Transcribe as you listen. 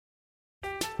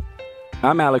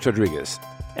I'm Alex Rodriguez.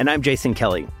 And I'm Jason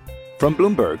Kelly. From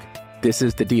Bloomberg, this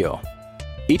is The Deal.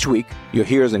 Each week, you'll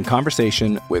hear us in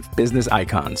conversation with business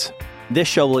icons. This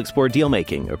show will explore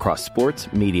deal-making across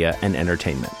sports, media, and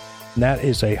entertainment. That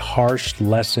is a harsh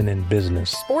lesson in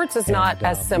business. Sports is not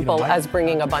as simple as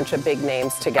bringing a bunch of big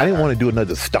names together. I didn't want to do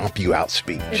another stomp you out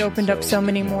speech. It opened up so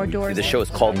many more doors. The show is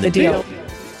called The Deal.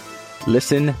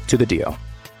 Listen to The Deal.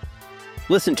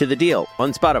 Listen to The Deal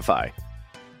on Spotify.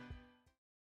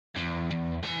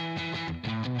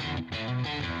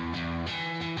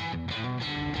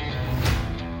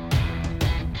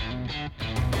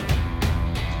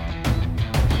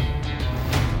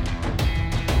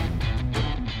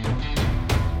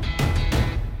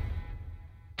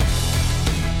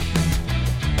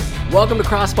 Welcome to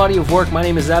Crossbody of Work. My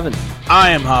name is Evan. I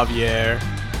am Javier.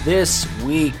 This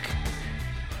week,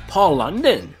 Paul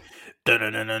London. Or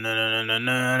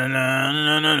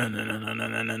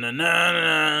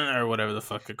whatever the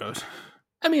fuck it goes.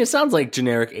 I mean, it sounds like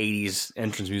generic 80s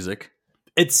entrance music.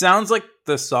 It sounds like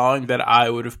the song that I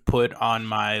would have put on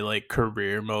my like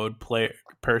career mode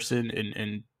person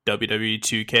in WWE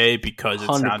 2K because it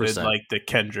 100%. sounded like the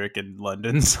Kendrick and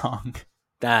London song.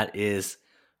 That is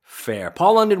fair.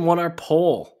 Paul London won our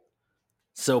poll.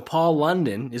 So Paul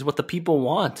London is what the people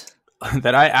want.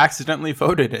 That I accidentally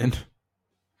voted in.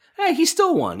 Hey, he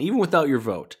still won, even without your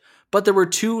vote. But there were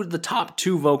the top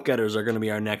two vote getters are going to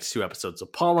be our next two episodes. So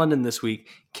Paul London this week,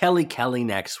 Kelly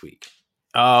next week.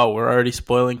 Oh, we're already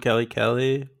spoiling Kelly.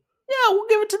 Yeah, we'll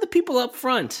give it to the people up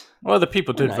front. Well, the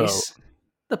people did vote.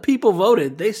 The people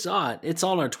voted. They saw it. It's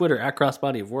on our Twitter,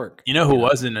 @Crossbody of Work. You know who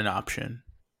wasn't an option?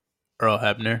 Earl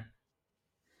Hebner.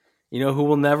 You know who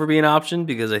will never be an option?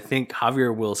 Because I think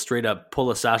Javier will straight up pull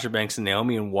a Sasha Banks and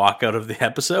Naomi and walk out of the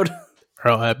episode.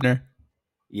 Earl Hebner.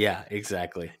 Yeah,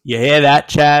 exactly. You hear that,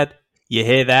 Chad? You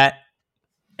hear that?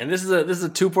 And this is a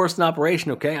two-person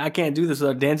operation, okay? I can't do this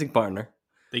without a dancing partner.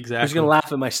 Exactly. Who's going to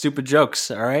laugh at my stupid jokes,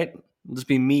 all right? It'll just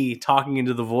be me talking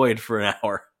into the void for an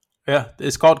hour. Yeah,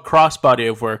 it's called Crossbody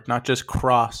of Work, not just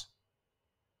cross.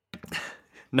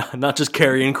 Not just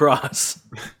carrying cross.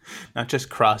 Not just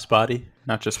crossbody,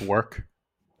 not just work.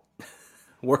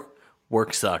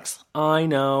 Work sucks. I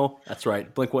know. That's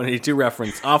right. Blink-182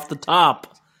 reference off the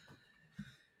top.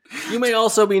 You may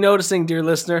also be noticing, dear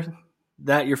listener,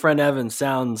 that your friend Evan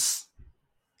sounds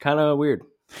kind of weird.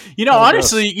 You know,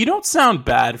 honestly, you don't sound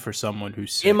bad for someone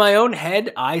who's sick. In my own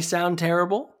head, I sound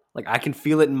terrible. Like, I can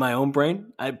feel it in my own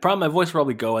brain. My voice will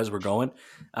probably go as we're going.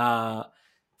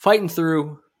 Fighting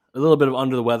through a little bit of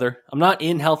under the weather. I'm not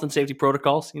in health and safety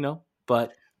protocols,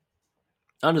 but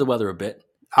under the weather a bit.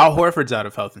 Al Horford's out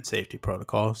of health and safety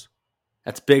protocols.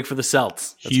 That's big for the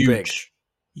Celts. That's Huge. Big.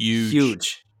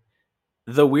 Huge.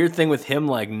 The weird thing with him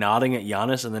like nodding at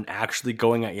Giannis and then actually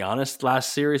going at Giannis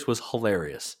last series was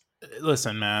hilarious.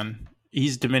 Listen, man,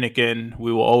 he's Dominican.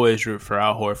 We will always root for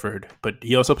Al Horford, but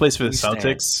he also plays for the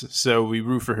Celtics, so we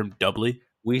root for him doubly.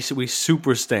 We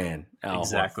super stan Al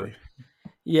exactly. Horford.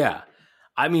 Yeah.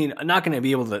 I mean, I'm not going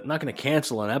to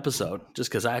cancel an episode just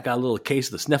because I got a little case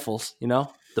of the sniffles,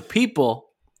 The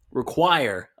people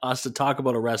require us to talk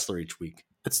about a wrestler each week.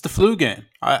 It's the flu game.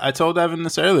 I told Evan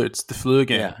this earlier. It's the flu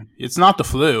game. Yeah. It's not the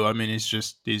flu. I mean, he's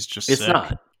just It's sick.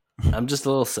 not. I'm just a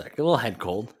little sick, a little head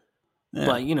cold. Yeah.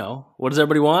 But, what does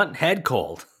everybody want? Head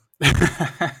cold. What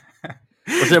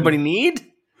does everybody need?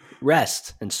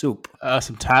 Rest and soup.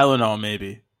 Some Tylenol,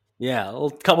 maybe. Yeah,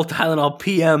 a couple Tylenol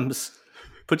PMs.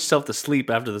 Put yourself to sleep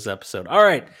after this episode. All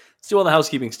right, let's do all the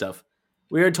housekeeping stuff.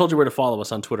 We already told you where to follow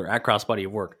us on Twitter, @Crossbody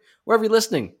of Work. Wherever you're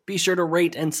listening, be sure to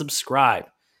rate and subscribe.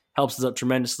 Helps us out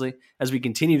tremendously as we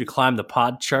continue to climb the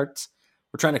pod charts.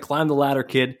 We're trying to climb the ladder,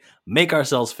 kid, make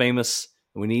ourselves famous,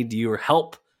 and we need your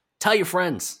help. Tell your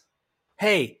friends.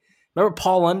 Hey, remember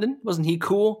Paul London? Wasn't he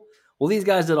cool? Well, these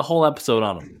guys did a whole episode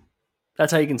on him.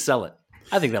 That's how you can sell it.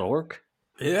 I think that'll work.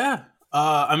 Yeah.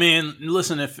 I mean,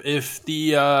 listen, if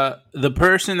the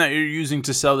person that you're using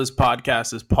to sell this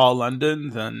podcast is Paul London,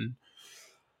 then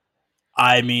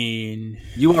I mean,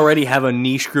 you already have a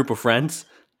niche group of friends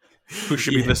who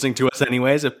should be listening to us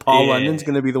anyways. If Paul London's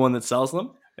going to be the one that sells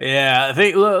them, yeah, I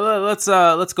think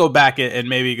let's go back and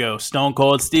maybe go Stone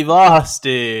Cold Steve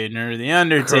Austin or The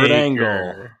Undertaker, Kurt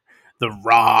Angle, The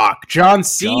Rock, John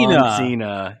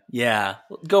Cena. Yeah,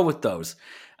 go with those.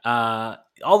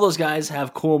 All those guys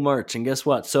have cool merch, and guess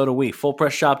what? So do we.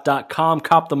 FullPressShop.com.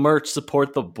 Cop the merch.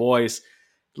 Support the boys.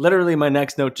 Literally, my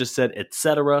next note just said,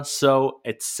 etc. So,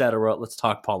 etc. Let's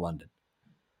talk Paul London.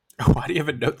 Why do you have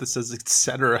a note that says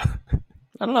etc.?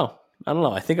 I don't know.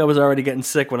 I think I was already getting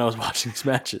sick when I was watching these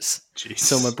matches. Jeez.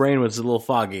 So my brain was a little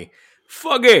foggy.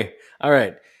 Foggy! All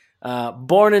right.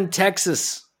 Born in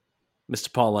Texas,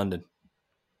 Mr. Paul London.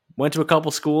 went to a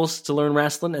couple schools to learn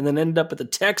wrestling, and then ended up at the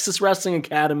Texas Wrestling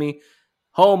Academy,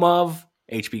 home of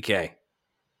HBK.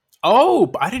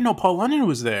 Oh, I didn't know Paul London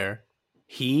was there.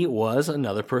 He was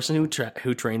another person who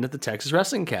trained at the Texas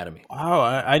Wrestling Academy. Oh,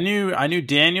 I knew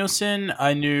Danielson.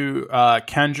 I knew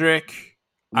Kendrick.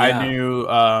 Yeah. I knew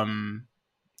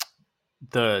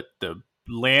the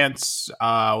Lance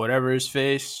whatever his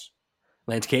face.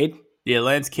 Lance Cade? Yeah,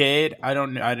 Lance Cade. I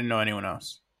didn't know anyone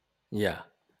else. Yeah.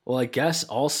 Well, I guess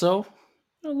also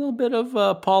a little bit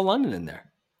of Paul London in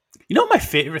there. You know what my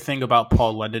favorite thing about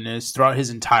Paul London is throughout his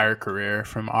entire career,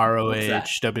 from ROH,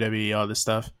 WWE, all this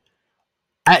stuff?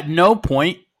 At no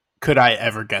point could I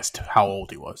ever guessed how old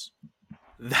he was.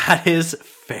 That is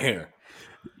fair.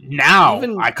 Now,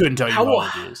 Even I couldn't tell you how old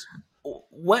he is.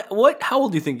 What? How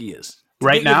old do you think he is?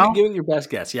 Right now? Giving your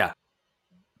best guess, yeah.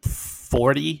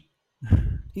 40?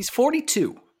 He's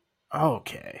 42.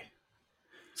 Okay.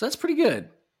 So that's pretty good.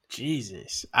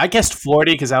 Jesus. I guessed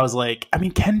 40 because I was like, I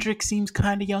mean, Kendrick seems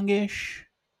kind of youngish.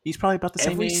 He's probably about the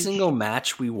same age. Every single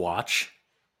match we watch,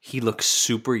 he looks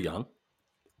super young.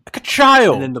 Like a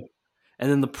child. And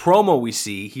then the promo we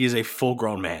see, he is a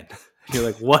full-grown man. You're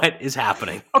like, what is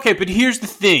happening? Okay, but here's the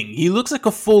thing. He looks like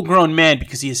a full-grown man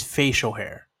because he has facial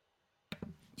hair.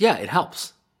 Yeah, it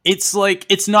helps. It's like,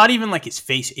 it's not even like his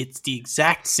face. It's the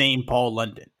exact same Paul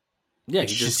London. Yeah,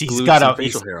 he's glued got some a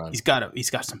facial hair on. He's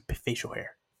got some facial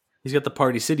hair. He's got the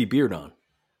Party City beard on.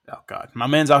 Oh God, my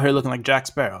man's out here looking like Jack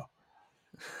Sparrow.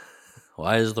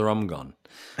 Why is the rum gone?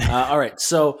 All right,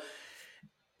 so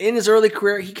in his early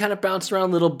career, he kind of bounced around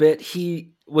a little bit.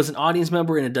 He was an audience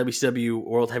member in a WCW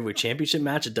World Heavyweight Championship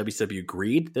match at WCW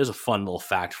Greed. There's a fun little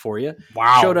fact for you.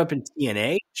 Wow. Showed up in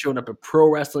TNA. Showed up at Pro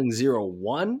Wrestling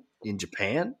 01 in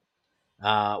Japan.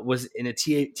 Was in a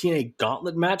TNA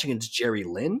Gauntlet match against Jerry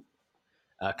Lynn.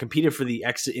 Competed for the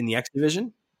X in the X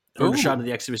Division. Earned a shot at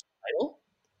the X Division title.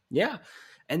 Yeah.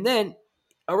 And then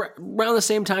around the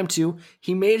same time, too,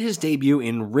 he made his debut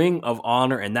in Ring of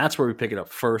Honor, and that's where we pick it up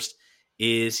first.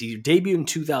 Is he debuted in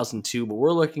 2002, but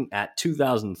we're looking at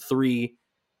 2003.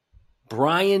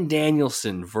 Bryan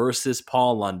Danielson versus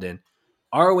Paul London.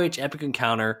 ROH Epic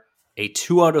Encounter, a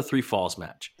 2 out of 3 falls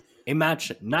match. A match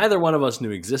that neither one of us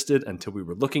knew existed until we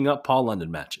were looking up Paul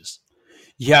London matches.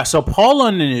 Yeah, so Paul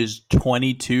London is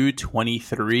 22,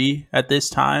 23 at this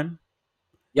time.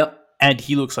 Yep. And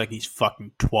he looks like he's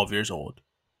fucking 12 years old.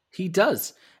 He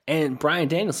does. And Bryan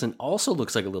Danielson also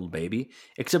looks like a little baby,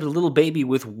 except a little baby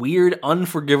with weird,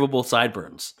 unforgivable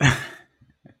sideburns.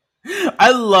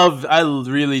 I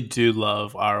really do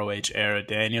love ROH era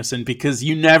Danielson because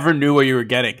you never knew what you were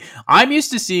getting. I'm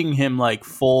used to seeing him like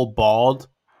full bald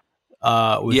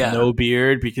with no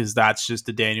beard because that's just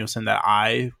the Danielson that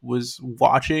I was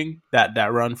watching. That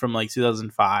run from like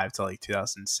 2005 to like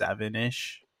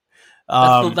 2007-ish.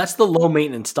 That's the low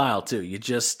maintenance style too. You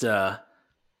just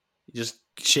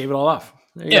shave it all off.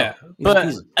 There you go. But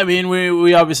easy. I mean,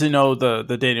 we obviously know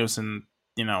the Danielson,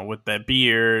 you know, with the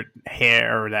beard,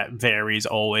 hair that varies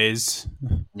always.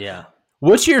 Yeah.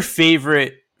 What's your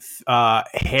favorite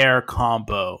hair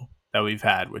combo that we've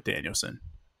had with Danielson?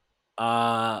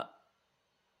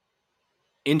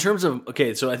 In terms of,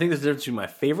 okay, so I think there's a difference between my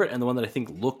favorite and the one that I think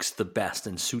looks the best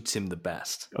and suits him the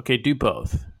best. Okay, do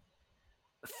both.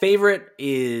 Favorite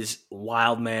is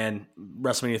Wildman,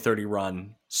 WrestleMania 30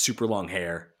 run, super long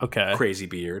hair, okay, crazy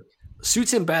beard.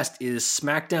 Suits him best is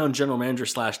SmackDown general manager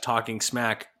 / Talking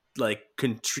Smack, like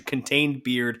contained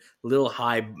beard, little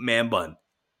high man bun.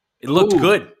 It looked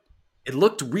good. It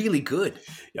looked really good.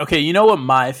 Okay, you know what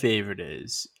my favorite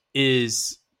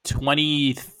is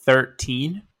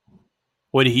 2013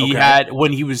 when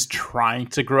he was trying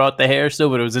to grow out the hair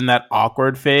still, but it was in that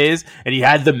awkward phase, and he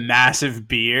had the massive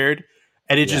beard,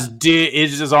 and it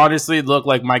just honestly looked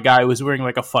like my guy was wearing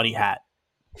like a funny hat.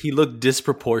 He looked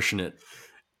disproportionate.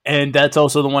 And that's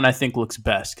also the one I think looks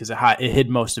best because it hid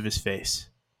most of his face.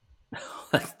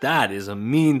 That is a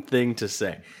mean thing to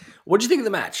say. What did you think of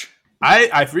the match?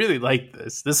 I really like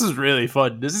this. This is really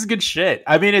fun. This is good shit.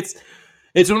 I mean, it's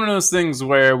one of those things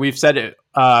where we've said it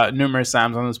numerous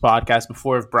times on this podcast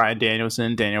before. If Bryan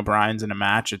Danielson, Daniel Bryan's in a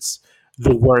match, it's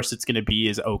the worst it's going to be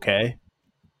is okay.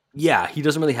 Yeah, he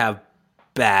doesn't really have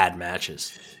bad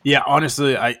matches. Yeah,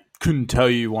 honestly, I couldn't tell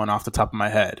you one off the top of my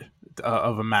head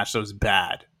of a match that was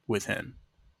bad with him.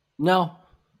 No.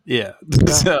 Yeah.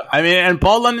 So, I mean, and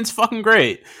Paul London's fucking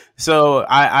great. So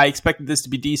I expected this to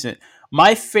be decent.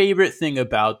 My favorite thing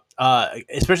about,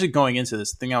 especially going into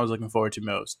this, the thing I was looking forward to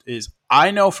most is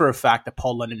I know for a fact that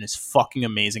Paul London is fucking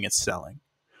amazing at selling.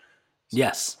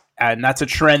 Yes. And that's a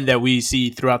trend that we see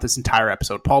throughout this entire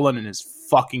episode. Paul London is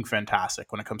fucking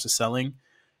fantastic when it comes to selling.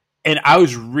 And I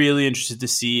was really interested to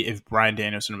see if Bryan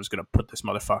Danielson was going to put this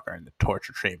motherfucker in the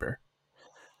torture chamber.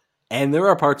 And there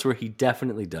are parts where he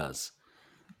definitely does.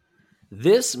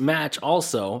 This match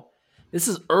also, this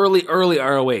is early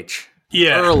ROH.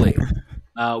 Yeah. Early.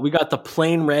 We got the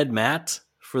plain red mat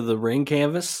for the ring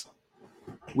canvas.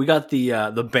 We got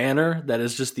the banner that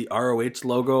is just the ROH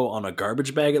logo on a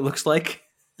garbage bag, it looks like.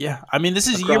 Yeah. I mean, this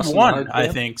is Across year the one, hard I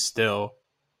camp. think, still.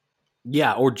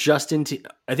 Yeah, or just into...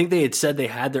 I think they had said they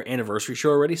had their anniversary show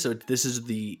already, so this is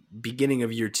the beginning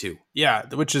of year 2. Yeah,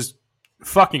 which is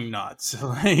fucking nuts.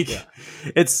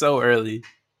 It's so early.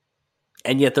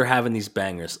 And yet they're having these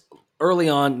bangers. Early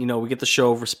on, we get the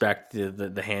show of respect,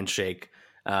 the handshake.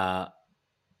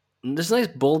 There's a nice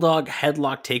bulldog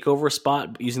headlock takeover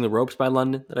spot using the ropes by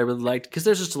London that I really liked, because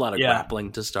there's just a lot of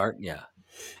grappling to start. Yeah.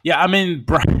 Yeah, I mean,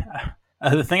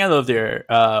 the thing I love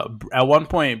there, at one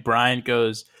point, Bryan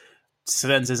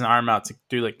sends his arm out to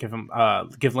do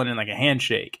give London like a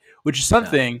handshake, which is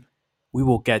something we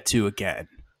will get to again.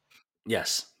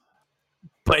 Yes.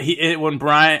 But when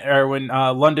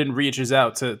London reaches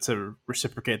out to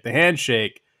reciprocate the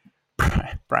handshake,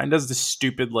 Bryan does this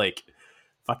stupid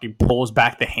fucking pulls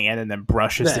back the hand and then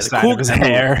brushes the side of his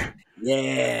hair.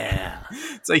 Yeah.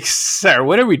 It's like, sir,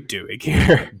 what are we doing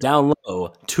here? Down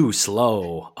low, too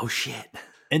slow. Oh shit.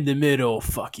 In the middle,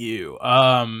 fuck you.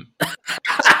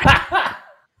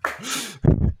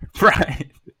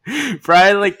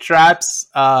 Bryan traps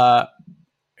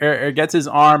or gets his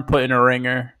arm put in a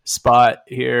ringer spot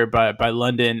here by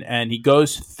London, and he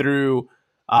goes through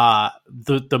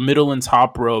the middle and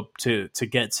top rope to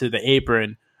get to the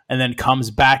apron, and then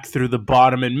comes back through the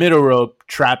bottom and middle rope,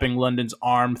 trapping London's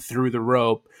arm through the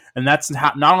rope. And that's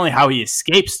not only how he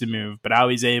escapes the move, but how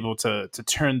he's able to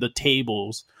turn the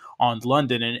tables on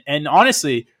London. And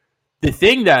honestly, the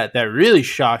thing that really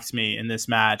shocked me in this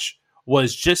match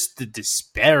was just the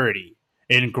disparity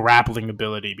in grappling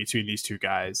ability between these two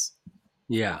guys.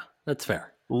 Yeah, that's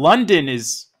fair. London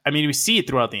is, I mean, we see it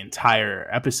throughout the entire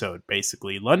episode,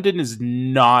 basically. London is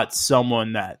not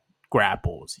someone that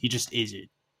grapples. He just isn't.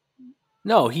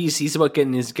 No, he's about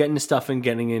getting his stuff and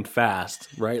getting in fast,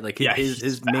 right? Like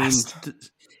his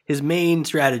main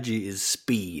strategy is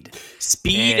speed.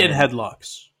 And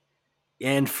headlocks.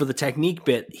 And for the technique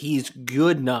bit, he's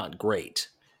good, not great.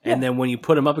 Yeah. And then when you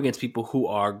put him up against people who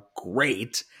are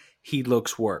great, he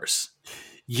looks worse.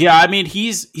 Yeah, I mean,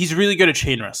 he's really good at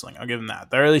chain wrestling. I'll give him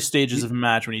that. The early stages of a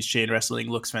match when he's chain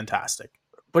wrestling looks fantastic.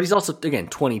 But he's also, again,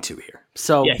 22 here.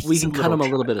 So we can cut him a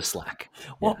little bit of slack.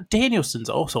 Well, Danielson's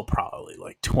also probably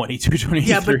 22, 23.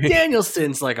 Yeah, but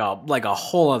Danielson's like a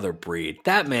whole other breed.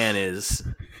 That man is...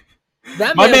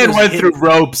 My man went through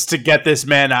ropes to get this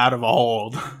man out of a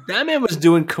hold. That man was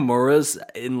doing Kimuras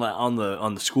on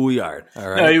the schoolyard. All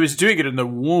right. No, he was doing it in the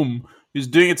womb. He was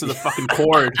doing it to the fucking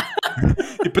cord.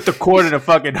 He put the cord in a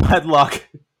fucking headlock.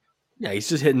 Yeah, he's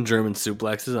just hitting German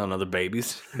suplexes on other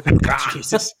babies.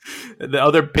 Jesus. The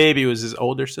other baby was his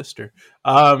older sister.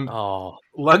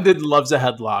 London loves a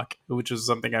headlock, which was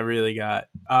something I really got.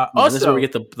 Also, this is where we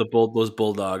get those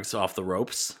bulldogs off the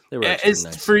ropes. They were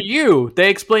nice. For you, they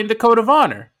explained the code of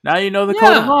honor. Now you know the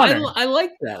code of honor. I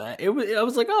like that. I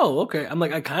was like, oh, okay. I'm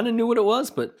like, I kind of knew what it was,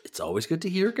 but it's always good to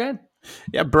hear again.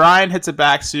 Yeah, Bryan hits a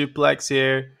back suplex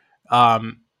here.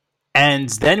 And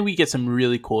then we get some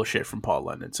really cool shit from Paul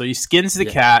London. So he skins the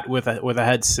cat with a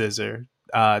head scissor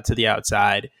to the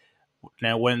outside.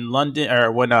 Now, when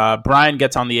Bryan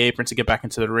gets on the apron to get back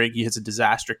into the ring, he hits a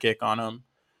disaster kick on him.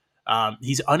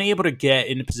 He's unable to get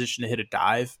in a position to hit a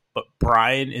dive, but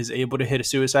Bryan is able to hit a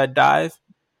suicide dive.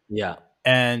 Yeah,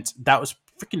 and that was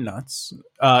freaking nuts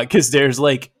because there's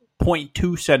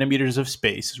 0.2 centimeters of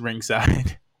space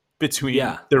ringside between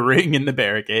the ring and the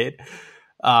barricade.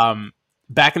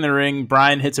 Back in the ring,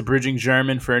 Bryan hits a bridging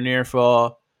German for a near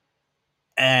fall.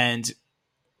 And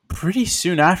pretty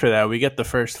soon after that, we get the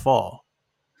first fall.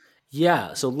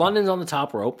 Yeah, so London's on the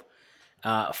top rope.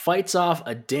 Fights off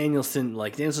a Danielson.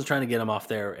 Danielson's trying to get him off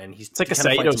there. And it's like a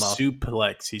Saito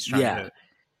suplex he's trying to...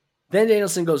 Then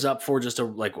Danielson goes up for just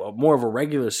more of a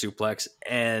regular suplex.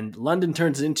 And London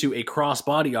turns into a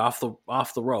crossbody off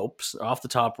the ropes, off the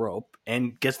top rope.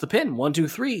 And gets the pin. 1, 2,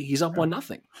 3. He's up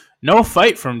 1-0. No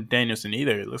fight from Danielson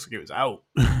either. It looks like it was out.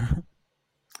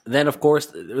 Then, of course,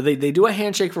 they do a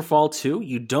handshake for fall 2.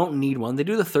 You don't need one. They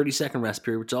do the 30-second rest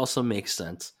period, which also makes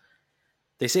sense.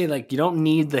 They say, you don't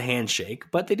need the handshake,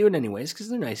 but they do it anyways because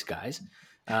they're nice guys.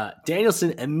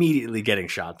 Danielson immediately getting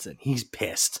shots in. He's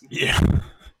pissed. Yeah.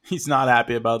 He's not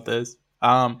happy about this.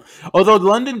 Although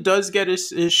London does get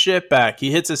his shit back.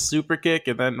 He hits a super kick,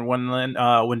 and then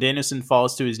when Danielson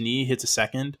falls to his knee, he hits a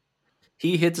second.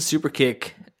 He hits a super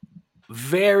kick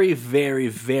very, very,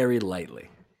 very lightly.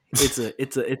 It's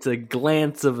a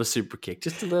glance of a super kick,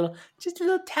 just a little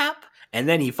tap, and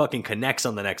then he fucking connects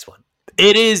on the next one.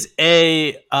 It is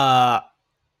an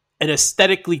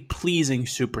aesthetically pleasing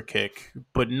super kick,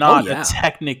 but not a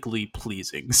technically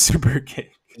pleasing super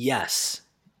kick. Yes,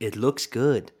 it looks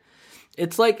good.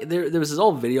 It's like there was this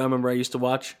old video I remember I used to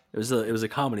watch. It was a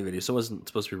comedy video, so it wasn't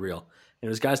supposed to be real. And it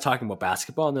was guys talking about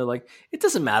basketball, and they're like, "It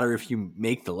doesn't matter if you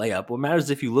make the layup. What matters is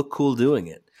if you look cool doing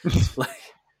it. Like,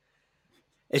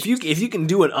 if you can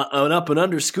do an up and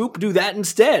under scoop, do that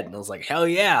instead." And I was like, "Hell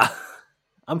yeah!"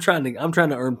 I'm trying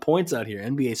to earn points out here.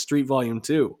 NBA Street Volume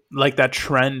 2. Like that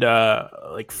trend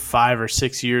like 5 or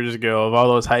 6 years ago of all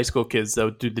those high school kids that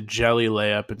would do the jelly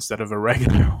layup instead of a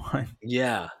regular one.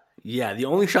 Yeah. Yeah, the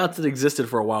only shots that existed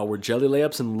for a while were jelly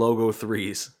layups and logo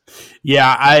threes.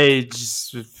 Yeah,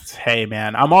 hey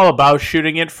man, I'm all about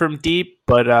shooting it from deep,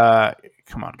 but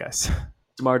come on guys.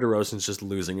 DeMar DeRozan's just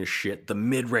losing his shit. The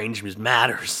mid-range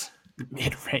matters.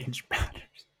 Mid-range matters.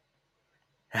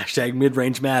 Hashtag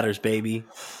mid-range matters, baby.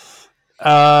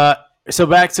 So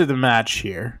back to the match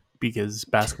here, because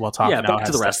basketball talk now back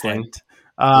to the wrestling.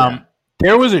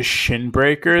 There was a shin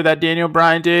breaker that Daniel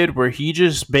Bryan did where he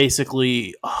just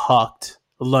basically hucked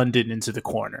London into the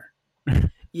corner.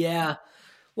 Yeah.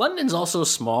 London's also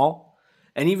small,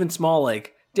 and even small,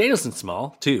 like, Danielson's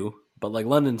small, too, but, like,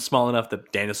 London's small enough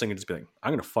that Danielson can just be like,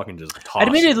 I'm going to fucking just toss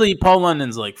Admittedly, Paul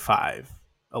London's like 5'11".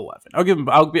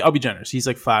 I'll be generous. He's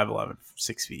like 5'11",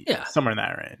 6 feet. Yeah. Somewhere in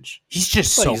that range. He's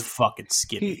just fucking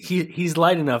skinny. He's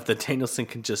light enough that Danielson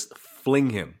can just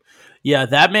fling him. Yeah,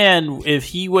 that man, if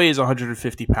he weighs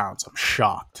 150 pounds, I'm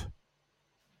shocked.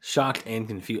 Shocked and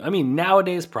confused. I mean,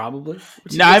 nowadays, probably.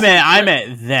 No, I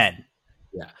meant then.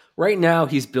 Yeah. Right now,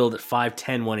 he's billed at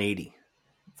 5'10", 180.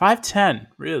 5'10",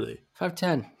 really?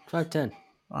 5'10".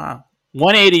 Wow.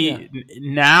 180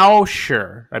 now,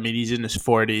 sure. I mean, he's in his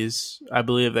 40s. I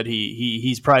believe that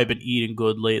he's probably been eating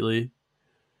good lately.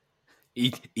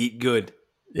 Eat good.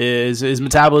 His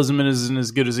metabolism isn't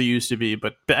as good as it used to be,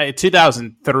 but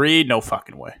 2003, no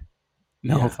fucking way.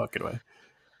 No fucking way.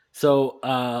 So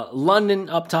London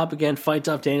up top again, fights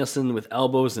off Danielson with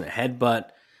elbows and a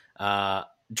headbutt.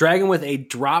 Dragging with a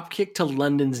drop kick to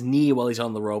London's knee while he's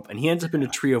on the rope, and he ends up in a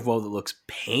tree of woe that looks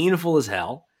painful as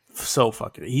hell. So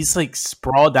fucking. He's like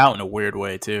sprawled out in a weird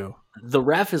way too. The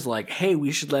ref is like, "Hey,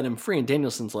 we should let him free," and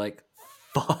Danielson's like,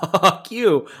 "Fuck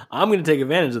you! I'm going to take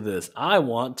advantage of this. I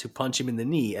want to punch him in the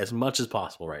knee as much as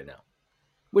possible right now."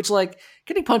 Which, like,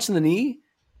 getting punched in the knee,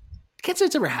 can't say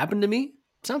it's ever happened to me.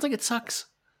 Sounds like it sucks.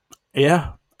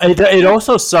 Yeah, it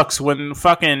also sucks when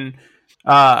fucking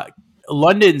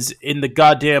London's in the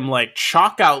goddamn like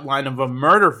chalk outline of a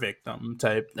murder victim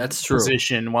type. That's true.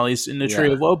 Position while he's in the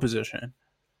tree of woe position.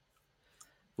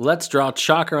 Let's draw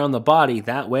chalker on the body.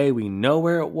 That way we know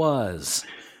where it was.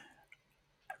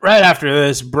 Right after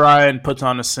this, Bryan puts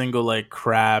on a single leg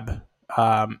crab.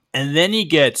 And then he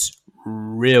gets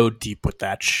real deep with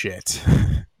that shit.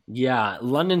 Yeah,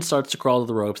 London starts to crawl to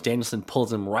the ropes. Danielson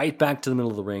pulls him right back to the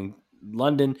middle of the ring.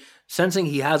 London, sensing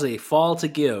he has a fall to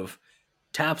give,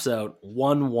 taps out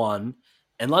 1-1.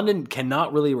 And London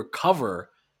cannot really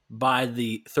recover by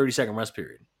the 30-second rest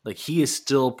period. Like, he is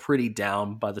still pretty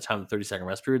down by the time the 30-second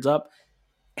rest period's up.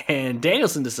 And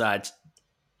Danielson decides,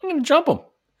 I'm going to jump him.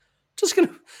 Just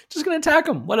gonna attack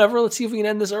him. Whatever. Let's see if we can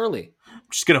end this early.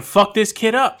 Just gonna fuck this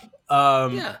kid up.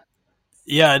 Yeah.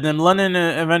 And then London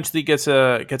eventually gets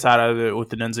out of it with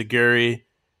the Nenzaguri.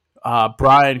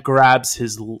 Bryan grabs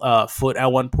his foot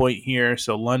at one point here,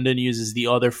 so London uses the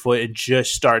other foot and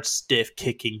just starts stiff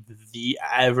kicking the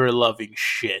ever loving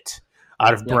shit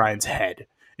out of Bryan's head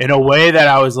in a way that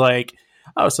I was like,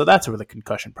 oh, so that's where the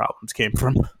concussion problems came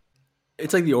from.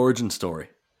 It's like the origin story.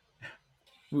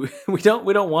 We don't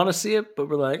want to see it, but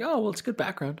we're like, oh, well, it's good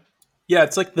background. Yeah,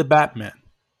 it's like the Batman.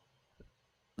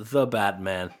 The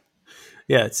Batman.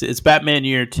 Yeah, it's Batman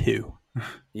year 2.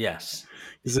 Yes.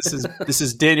 This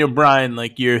is Daniel Bryan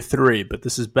like year 3, but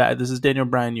this is Daniel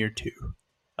Bryan year 2.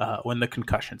 When the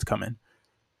concussions come in.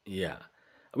 Yeah.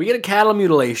 We get a cattle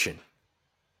mutilation.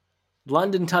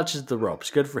 London touches the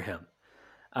ropes. Good for him.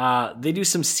 They do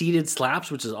some seated slaps,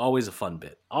 which is always a fun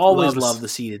bit. Always love the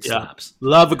seated slaps.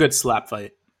 Love a good slap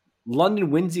fight. London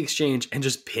wins the exchange and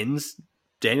just pins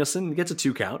Danielson and gets a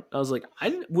 2 count. I was like,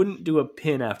 I wouldn't do a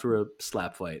pin after a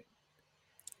slap fight.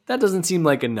 That doesn't seem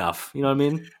like enough. You know what I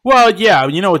mean? Well, yeah,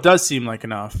 it does seem like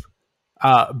enough.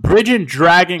 Bridge and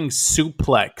dragging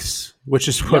suplex, which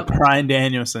is what Bryan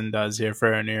Danielson does here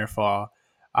for a near fall.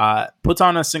 Puts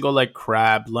on a single leg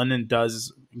crab. London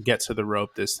does get to the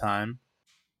rope this time.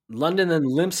 London then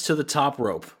limps to the top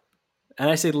rope. And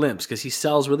I say limps because he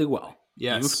sells really well.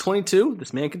 Yes. Move 22.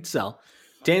 This man can sell.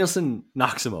 Danielson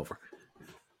knocks him over,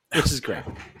 which is great.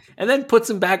 And then puts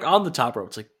him back on the top rope.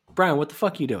 It's like, Brian, what the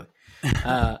fuck are you doing?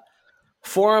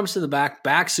 Forearms to the back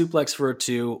suplex for a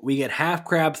 2. We get half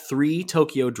crab 3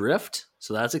 Tokyo Drift.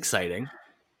 So that's exciting.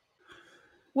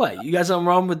 What? You guys aren't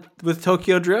wrong with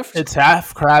Tokyo Drift? It's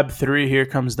half crab 3. Here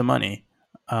comes the money.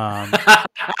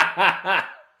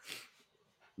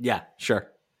 Yeah, sure.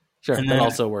 And that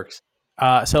also works.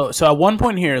 So at one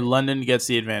point here, London gets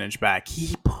the advantage back.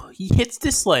 He hits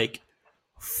this like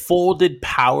folded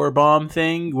power bomb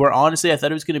thing where honestly I thought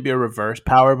it was going to be a reverse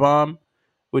power bomb,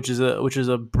 which is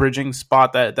a bridging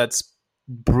spot that's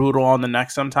brutal on the neck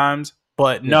sometimes.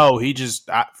 But no, he just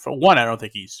for one, I don't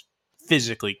think he's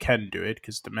physically can do it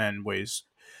because the man weighs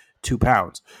 2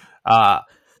 pounds.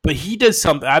 But he does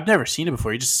something I've never seen it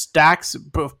before. He just stacks.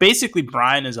 Basically,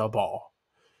 Brian is a ball.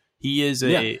 He is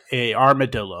a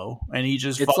armadillo, and he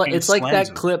just it's like that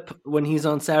him. clip when he's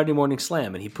on Saturday Morning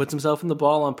Slam and he puts himself in the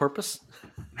ball on purpose,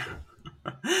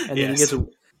 and then he gets.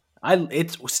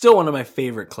 It's still one of my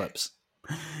favorite clips.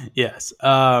 Yes,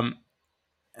 and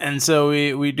so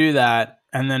we do that,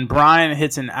 and then Brian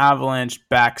hits an avalanche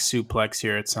back suplex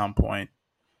here at some point.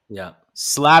 Yeah,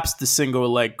 slaps the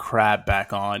single leg crab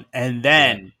back on, and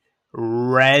then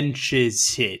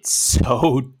wrenches it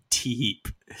so deep.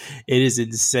 It is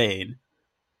insane.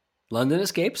 London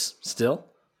escapes still.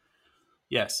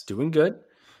 Yes. Doing good.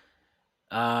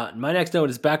 My next note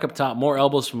is back up top. More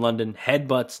elbows from London.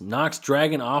 Headbutts. Knocks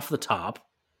Dragon off the top.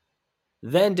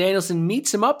 Then Danielson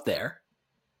meets him up there.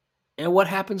 And what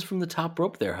happens from the top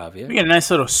rope there, Javier? We get a nice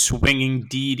little swinging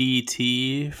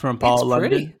DDT from Paul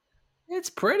London. It's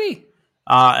pretty.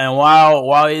 And while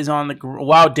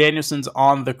Danielson's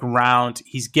on the ground,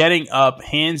 he's getting up,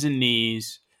 hands and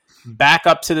knees, back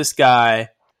up to this guy.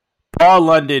 Paul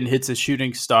London hits a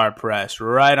shooting star press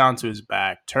right onto his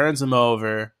back, turns him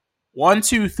over. 1,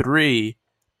 2, 3.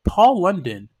 Paul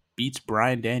London beats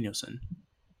Brian Danielson.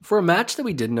 For a match that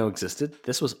we didn't know existed,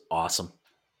 this was awesome.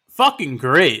 Fucking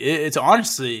great. It's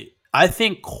honestly, I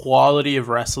think quality of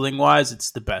wrestling wise,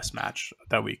 it's the best match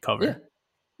that we covered. Yeah.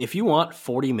 If you want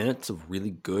 40 minutes of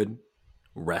really good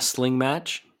wrestling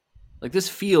match, like this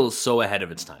feels so ahead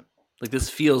of its time. Like this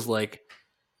feels like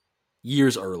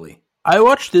years early. I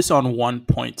watched this on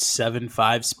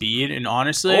 1.75 speed, and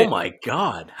honestly... Oh my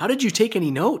God. How did you take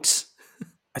any notes?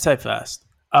 I type fast.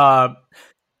 No,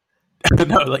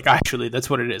 like actually, that's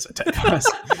what it is. I type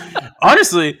fast.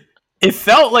 Honestly, it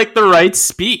felt like the right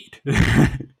speed.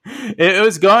 It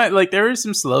was going, like there were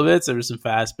some slow bits, there were some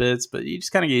fast bits, but you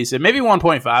just kind of get used to it. Maybe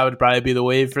 1.5 would probably be the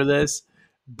wave for this.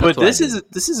 But this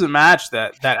is a match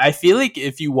that I feel like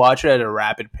if you watch it at a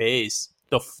rapid pace,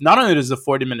 not only does the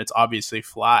 40 minutes obviously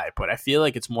fly, but I feel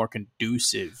like it's more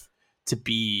conducive to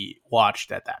be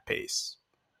watched at that pace.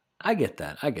 I get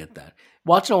that.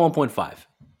 Watch it on 1.5.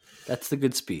 That's the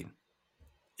good speed.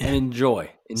 And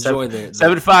enjoy the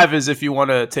 7.5 is if you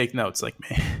want to take notes like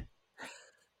me.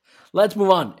 Let's move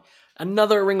on.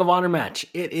 Another Ring of Honor match.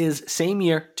 It is same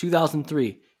year,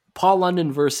 2003. Paul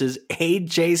London versus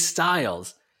AJ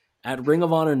Styles at Ring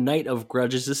of Honor Night of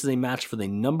Grudges. This is a match for the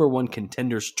number 1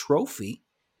 contenders trophy,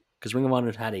 because Ring of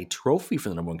Honor had a trophy for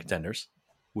the number 1 contenders,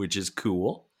 which is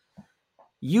cool.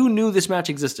 You knew this match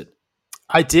existed.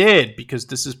 I did, because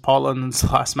this is Paul London's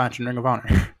last match in Ring of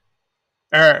Honor.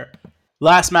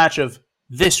 Last match of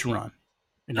this run.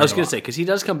 I was going to say, because he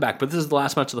does come back, but this is the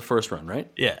last match of the first run,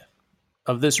 right? Yeah.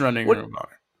 Of this run in Ring of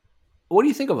Honor. What do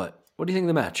you think of it? What do you think of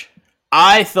the match?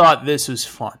 I thought this was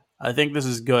fun. I think this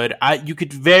is good. You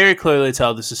could very clearly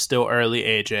tell this is still early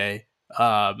AJ,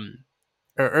 or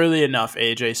early enough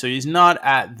AJ. So he's not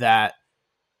at that,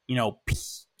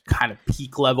 kind of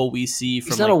peak level we see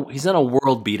from. He's not a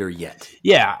world beater yet.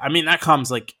 Yeah, I mean that comes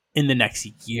like in the next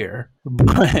year,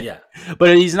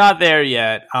 but he's not there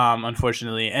yet,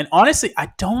 unfortunately. And honestly,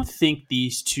 I don't think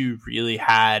these two really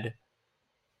had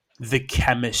the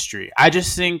chemistry. I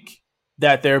just think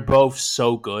that they're both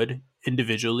so good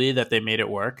individually that they made it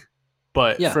work.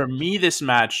 But for me, this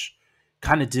match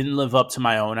kind of didn't live up to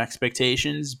my own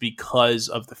expectations because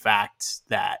of the fact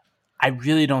that I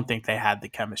really don't think they had the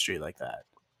chemistry like that.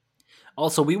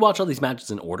 Also, we watch all these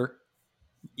matches in order.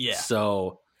 Yeah.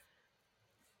 So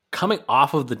coming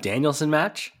off of the Danielson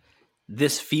match,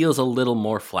 this feels a little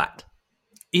more flat.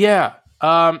 Yeah.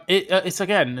 It's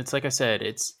like I said,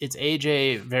 it's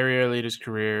AJ very early in his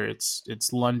career.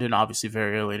 It's London obviously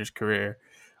very early in his career.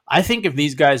 I think if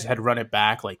these guys had run it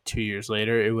back like 2 years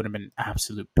later, it would have been an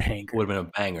absolute banger. Would have been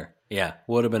a banger. Yeah,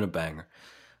 would have been a banger.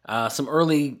 Some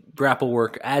early grapple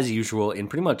work as usual in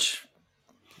pretty much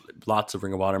lots of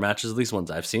Ring of Honor matches, at least ones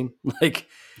I've seen. Like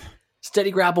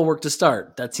Steady grapple work to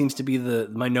start. That seems to be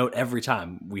my note every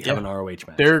time we have an ROH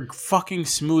match. They're fucking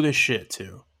smooth as shit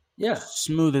too. Yeah,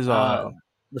 smooth as all.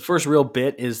 The first real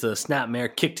bit is the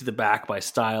snapmare kick to the back by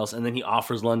Styles, and then he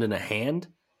offers London a hand,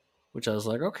 which I was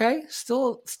like, okay,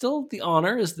 still the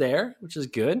honor is there, which is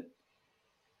good.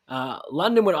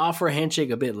 London would offer a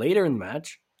handshake a bit later in the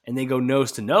match, and they go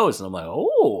nose to nose, and I'm like,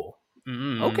 oh,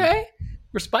 okay,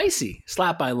 we're spicy.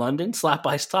 Slap by London, slap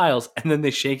by Styles, and then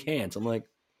they shake hands. I'm like,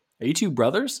 are you two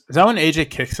brothers? Is that when AJ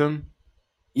kicks him?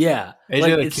 Yeah,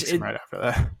 AJ kicks him right after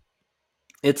that.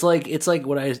 It's like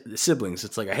siblings.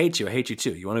 It's like, I hate you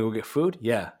too. You want to go get food?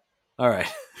 Yeah. All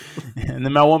right. And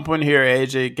then at one point here,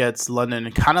 AJ gets London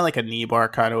in kind of like a knee bar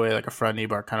kind of way, like a front knee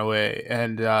bar kind of way,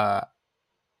 and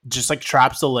just like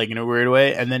traps the leg in a weird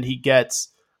way. And then he gets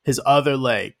his other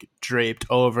leg draped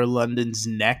over London's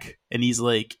neck, and he's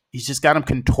just got him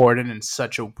contorted in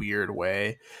such a weird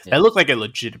way. Yeah. It looked like it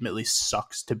legitimately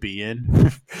sucks to be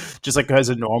in, just like as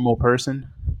a normal person.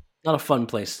 Not a fun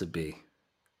place to be.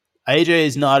 AJ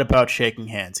is not about shaking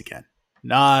hands again.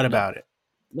 Not about it.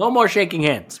 No more shaking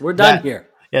hands. We're done here.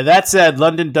 Yeah, that said,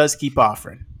 London does keep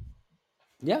offering.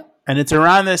 Yeah. And it's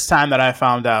around this time that I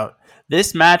found out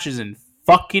this match is in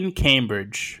fucking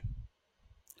Cambridge.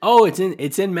 Oh, it's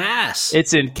in Mass.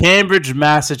 It's in Cambridge,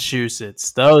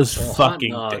 Massachusetts. Those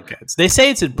fucking dickheads. They say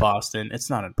it's in Boston.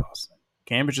 It's not in Boston.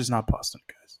 Cambridge is not Boston,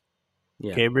 guys.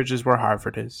 Yeah. Cambridge is where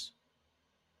Harvard is.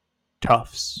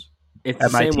 Tufts. It's the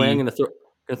MIT. Same way I'm going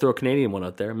to throw a Canadian one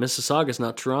out there. Mississauga's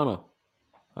not Toronto.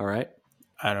 All right.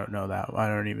 I don't know that. I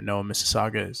don't even know what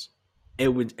Mississauga is. It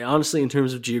would honestly, in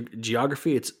terms of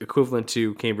geography, it's equivalent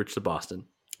to Cambridge to Boston.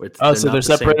 So they're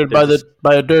separated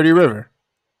by a dirty river.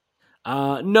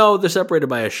 No, they're separated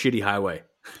by a shitty highway.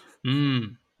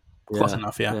 Close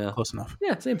enough. Yeah, close enough.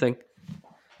 Yeah, same thing.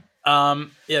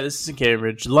 This is in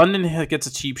Cambridge. London gets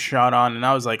a cheap shot on, and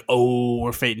I was like, "Oh,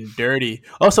 we're fading dirty."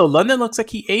 Also, London looks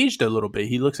like he aged a little bit.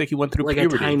 He looks like he went through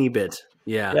puberty. A tiny bit.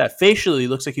 Yeah, facially,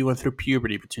 looks like he went through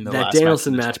puberty between the last. That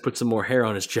Danielson match put some more hair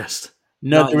on his chest.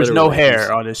 No, there was no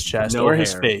hair on his chest or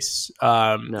his face.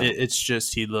 It's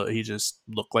just he just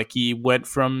looked like he went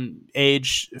from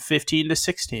age 15 to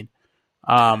 16.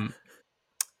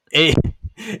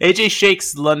 AJ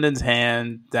shakes London's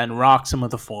hand, then rocks him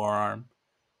with a forearm.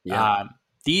 Yeah.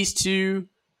 These two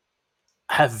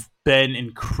have been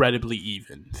incredibly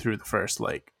even through the first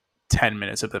 10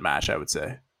 minutes of the match, I would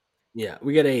say. Yeah,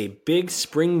 we get a big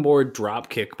springboard drop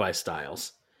kick by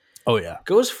Styles. Oh, yeah.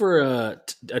 Goes for a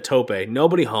tope,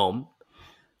 nobody home.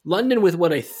 London with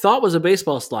what I thought was a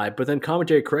baseball slide, but then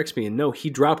commentary corrects me, and no, he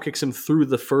drop kicks him through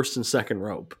the first and second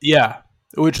rope. Yeah,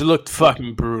 which looked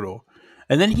fucking brutal.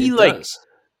 And then he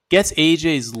gets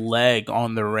AJ's leg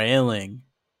on the railing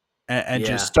and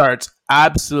just starts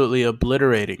absolutely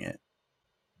obliterating it.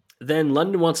 Then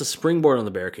London wants a springboard on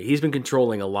the barricade. He's been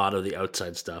controlling a lot of the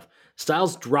outside stuff.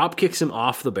 Styles drop kicks him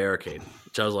off the barricade,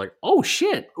 which I was like, oh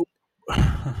shit.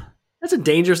 That's a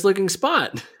dangerous looking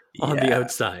spot on the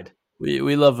outside.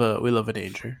 We love a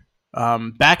danger.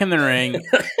 Back in the ring,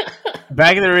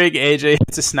 AJ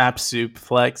hits a snap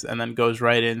suplex and then goes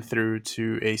right in through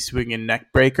to a swinging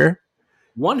neck breaker.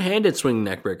 One-handed swinging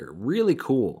neck breaker, really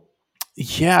cool.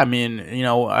 Yeah, I mean,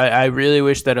 I really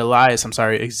wish that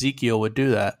Ezekiel would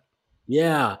do that.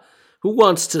 Yeah, who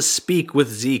wants to speak with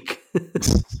Zeke?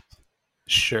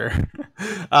 Sure.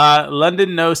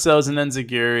 London no-sells an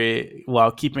enziguri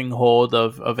while keeping hold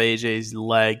of AJ's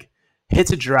leg.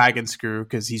 Hits a dragon screw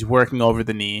because he's working over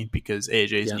the knee because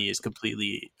AJ's knee is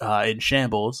completely in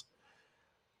shambles.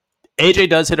 AJ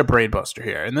does hit a brainbuster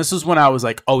here. And this is when I was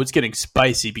like, oh, it's getting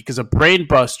spicy because a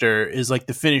brainbuster is like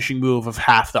the finishing move of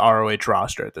half the ROH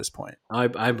roster at this point.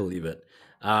 I believe it.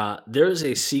 There's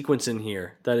a sequence in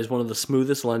here that is one of the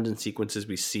smoothest London sequences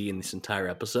we see in this entire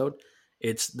episode.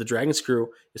 It's the dragon screw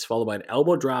is followed by an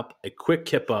elbow drop, a quick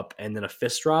kip up, and then a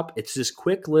fist drop. It's this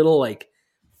quick little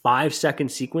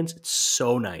 5-second sequence. It's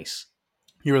so nice.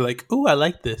 You were like, ooh, I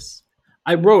like this.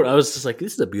 I was just like,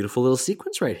 this is a beautiful little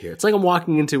sequence right here. It's like I'm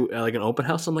walking into an open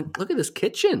house. I'm like, look at this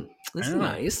kitchen. This is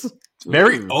nice. It's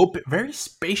very open, very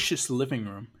spacious living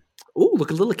room. Ooh,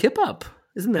 look, a little kip up.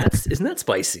 Isn't that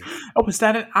spicy? Oh, was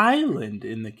that an island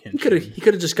in the kitchen? He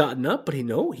could have just gotten up, but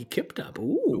he kipped up.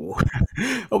 Ooh.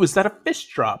 Oh, was that a fist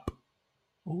drop?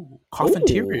 Ooh, coffin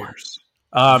interiors.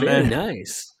 Very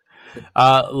nice.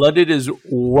 London is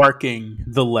working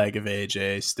the leg of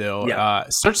AJ still. Yeah.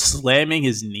 Starts slamming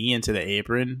his knee into the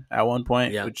apron at one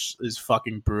point, which is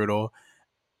fucking brutal.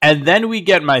 And then we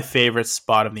get my favorite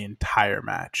spot of the entire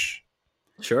match.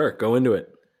 Sure, go into it.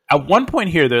 At one point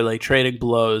here, they're trading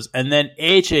blows, and then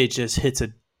AJ just hits a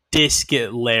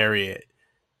discus lariat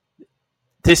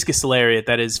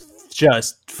that is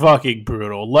just fucking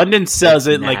brutal. London sells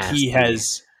it like he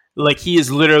has, like he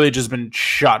has literally just been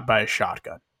shot by a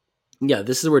shotgun. Yeah,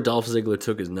 this is where Dolph Ziggler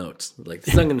took his notes. Like,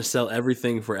 this is not going to sell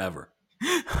everything forever.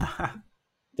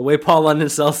 The way Paul London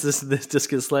sells this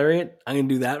discus lariat, I'm going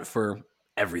to do that for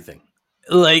everything.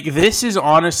 Like, this is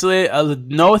honestly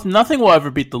nothing will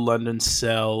ever beat the London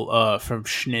sell from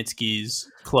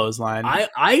Schnitzky's clothesline.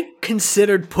 I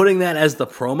considered putting that as the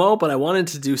promo, but I wanted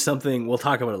to do something. We'll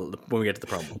talk about it when we get to the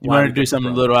promo. You wanted to do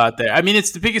something a little out there. I mean,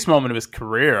 it's the biggest moment of his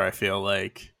career, I feel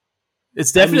like.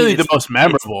 It's definitely the most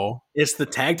memorable. It's the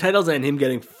tag titles and him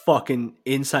getting fucking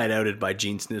inside-outed by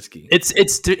Gene Snitsky. It's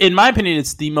in my opinion,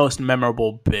 it's the most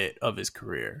memorable bit of his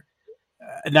career.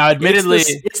 Now, admittedly,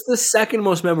 it's the second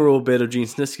most memorable bit of Gene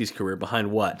Snitsky's career,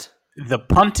 behind what? The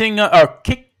punting or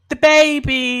kick the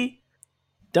baby.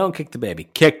 Don't kick the baby.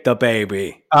 Kick the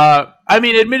baby. I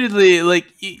mean, admittedly, like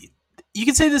you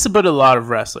can say this about a lot of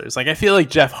wrestlers. Like, I feel like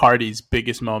Jeff Hardy's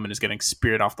biggest moment is getting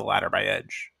speared off the ladder by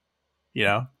Edge. You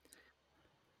know?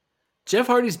 Jeff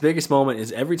Hardy's biggest moment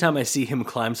is every time I see him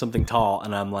climb something tall,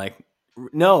 and I'm like,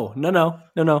 no,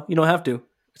 you don't have to.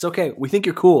 It's okay. We think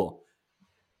you're cool.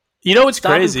 You know what's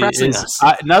crazy is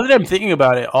now that I'm thinking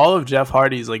about it, all of Jeff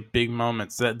Hardy's like big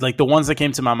moments, that like the ones that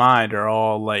came to my mind are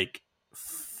all like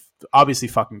obviously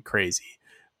fucking crazy,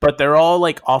 but they're all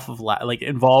like off of like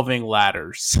involving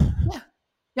ladders.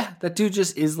 Yeah, that dude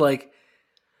just is like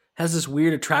has this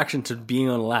weird attraction to being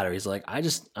on a ladder. He's like, I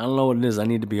don't know what it is. I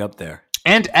need to be up there.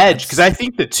 And Edge, because I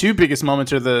think the two biggest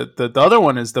moments are the other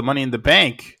one is the Money in the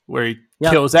Bank where he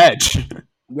kills Edge.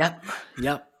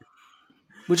 Yep.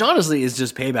 Which honestly is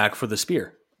just payback for the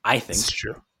spear, I think.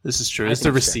 This is true. It's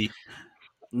the receipt.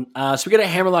 So we get a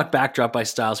hammerlock backdrop by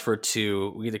Styles for a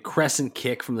 2. We get a crescent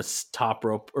kick from the top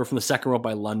rope, or from the second rope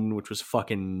by London, which was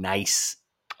fucking nice.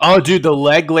 Oh, dude, the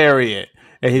leg lariat.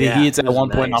 He hits at one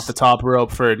point off the top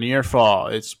rope for a near fall.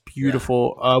 It's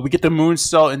beautiful. Yeah. We get the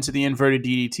moonsault into the inverted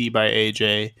DDT by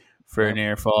AJ for a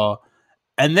near fall.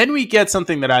 And then we get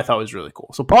something that I thought was really cool.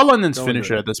 So Paul London's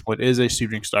finisher at this point is a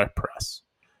shooting star press.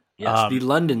 Yes, the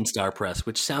London Star Press,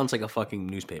 which sounds like a fucking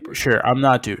newspaper. Sure, I'm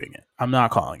not doing it. I'm not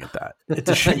calling it that. It's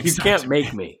a shooting You can't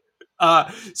make me.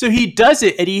 So he does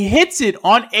it, and he hits it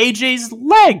on AJ's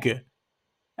leg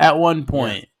at one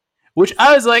point, which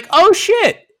I was like, oh,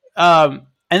 shit. And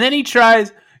then he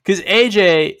tries, because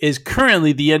AJ is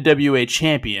currently the NWA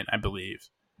champion, I believe.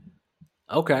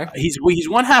 Okay. He's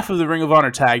one half of the Ring of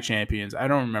Honor tag champions. I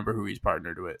don't remember who he's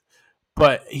partnered with.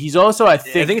 But he's also, I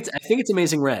think it's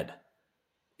Amazing Red.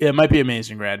 It might be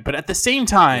Amazing Red, but at the same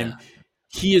time,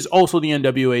 he is also the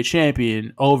NWA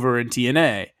champion over in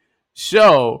TNA.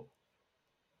 So,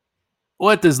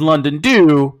 what does London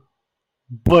do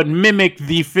but mimic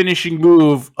the finishing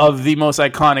move of the most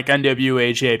iconic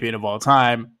NWA champion of all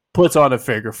time? Puts on a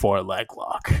figure 4 leg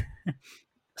lock.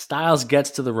 Styles gets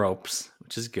to the ropes,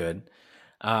 which is good.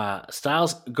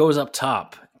 Styles goes up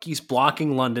top, keeps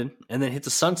blocking London, and then hits a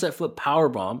sunset flip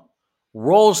powerbomb,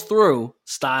 rolls through,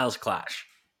 Styles clash.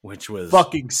 Which was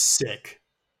fucking sick.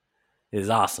 It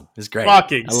is awesome. It's great.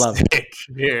 Fucking I love sick.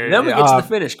 It. Then we get to the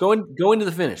finish. Go into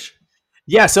the finish.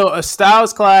 Yeah, so a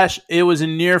Styles clash, it was a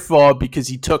near fall because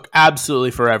he took absolutely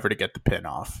forever to get the pin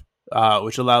off,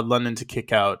 which allowed London to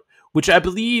kick out, which I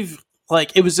believe,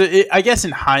 like, it was, I guess in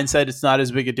hindsight, it's not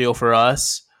as big a deal for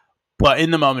us, but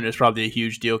in the moment, it was probably a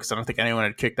huge deal because I don't think anyone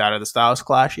had kicked out of the Styles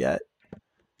clash yet.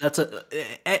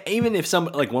 Even if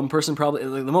one person probably,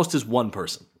 like, the most is one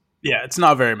person. Yeah, it's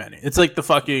not very many. It's like the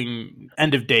fucking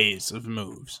end of days of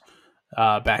moves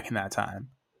back in that time.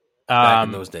 Back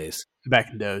in those days.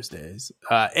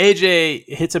 AJ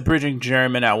hits a bridging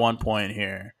German at one point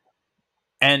here.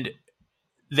 And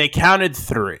they counted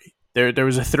 3. There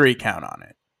was a 3 count on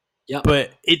it. Yep.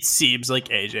 But it seems like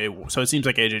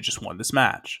AJ just won this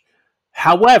match.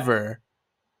 However,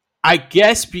 I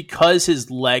guess because his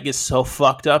leg is so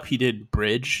fucked up, he didn't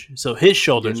bridge. So his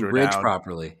shoulders were down. Bridge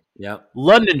properly. Yep.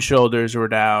 London's shoulders were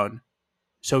down,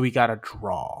 so we got a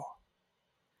draw.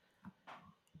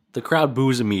 The crowd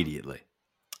boos immediately.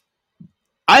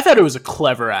 I thought it was a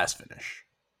clever-ass finish.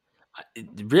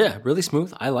 Yeah, really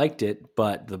smooth. I liked it,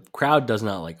 but the crowd does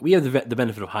not like it. We have the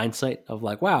benefit of hindsight of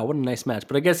like, wow, what a nice match.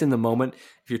 But I guess in the moment,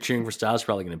 if you're cheering for Styles, you're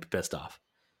probably going to be pissed off.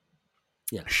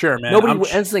 Yeah, sure, man. And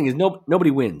the thing is,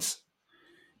 nobody wins.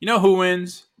 You know who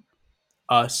wins?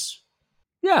 Us.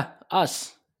 Yeah,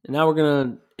 us. And now we're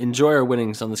going to enjoy our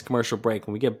winnings on this commercial break.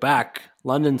 When we get back,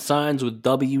 London signs with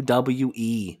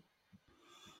WWE.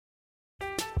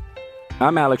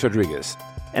 I'm Alex Rodriguez.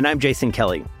 And I'm Jason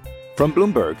Kelly. From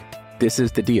Bloomberg, this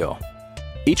is The Deal.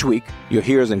 Each week, you'll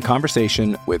hear us in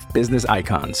conversation with business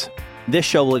icons. This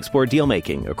show will explore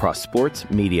deal-making across sports,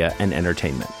 media, and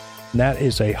entertainment. And that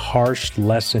is a harsh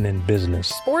lesson in business.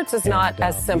 Sports is not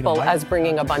as simple as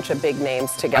bringing a bunch of big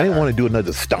names together. I didn't want to do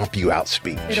another stomp you out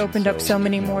speech. It opened up so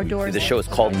many more doors. The show is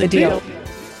called The Deal.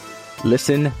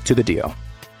 Listen to the deal.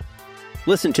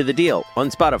 Listen to The Deal on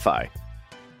Spotify.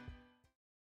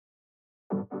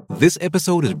 This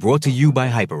episode is brought to you by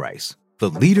Hyperice, the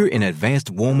leader in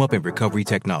advanced warm-up and recovery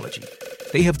technology.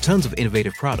 They have tons of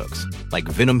innovative products, like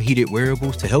Venom-heated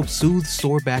wearables to help soothe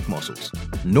sore back muscles,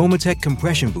 Normatec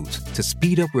compression boots to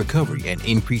speed up recovery and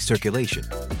increase circulation,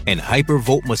 and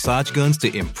Hypervolt massage guns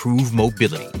to improve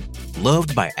mobility.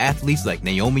 Loved by athletes like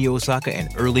Naomi Osaka and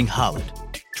Erling Haaland.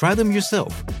 Try them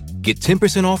yourself. Get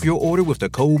 10% off your order with the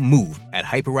code MOVE at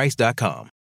Hyperice.com.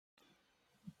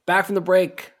 Back from the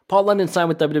break, Paul London signed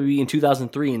with WWE in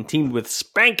 2003 and teamed with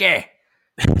Spanky.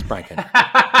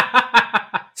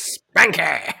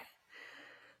 Spanky.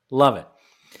 Love it.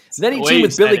 Then he teamed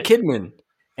with Billy Kidman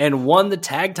and won the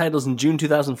tag titles in June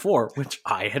 2004, which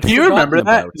I had forgotten. Do you remember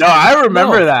that? No, I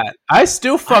remember that. I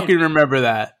still fucking remember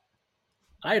that.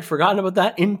 I had forgotten about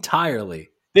that entirely.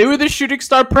 They were the Shooting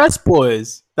Star Press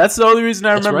boys. That's the only reason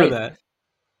I remember that.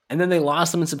 And then they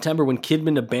lost them in September when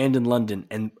Kidman abandoned London.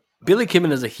 And Billy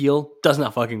Kidman as a heel does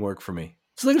not fucking work for me.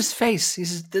 So look at his face.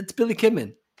 It's Billy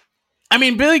Kidman. I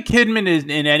mean, Billy Kidman is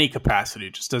in any capacity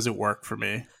just doesn't work for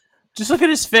me. Just look at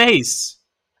his face.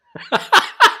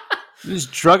 His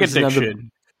drug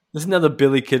addiction. This is another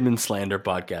Billy Kidman slander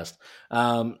podcast.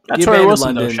 That's Troy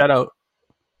Wilson, though.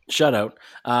 Shout out.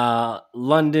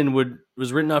 London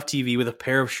was written off TV with a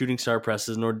pair of shooting star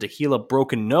presses in order to heal a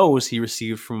broken nose he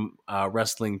received from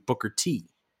wrestling Booker T.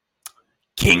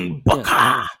 King Booker.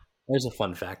 Yeah. There's a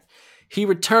fun fact. He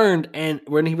returned, and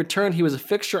when he returned, he was a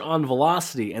fixture on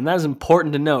Velocity, and that is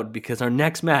important to note because our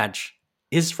next match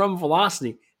is from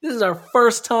Velocity. This is our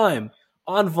first time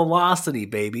on Velocity,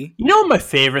 baby. You know what my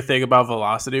favorite thing about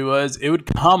Velocity was? It would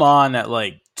come on at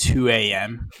like 2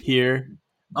 a.m. here.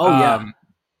 Oh, yeah.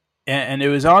 And it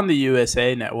was on the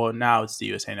USA Net. Well, now it's the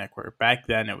USA Network. Back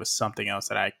then, it was something else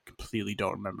that I completely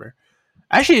don't remember.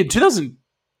 Actually, in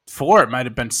 2004, it might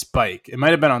have been Spike. It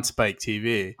might have been on Spike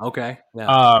TV. Okay.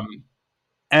 Yeah.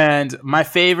 And my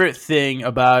favorite thing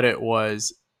about it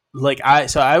was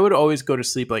I would always go to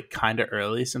sleep like kind of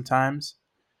early sometimes.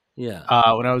 Yeah.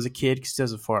 When I was a kid, because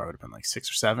 2004, I would have been like 6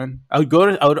 or 7. I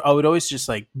would always just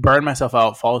like burn myself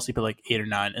out, fall asleep at like 8 or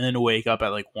 9, and then wake up at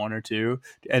like 1 or 2,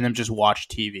 and then just watch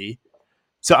TV.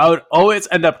 So I would always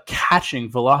end up catching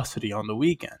Velocity on the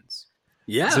weekends.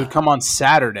 Yeah. So it would come on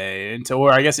Saturday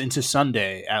into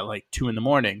Sunday at like 2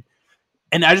 a.m.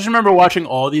 And I just remember watching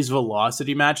all these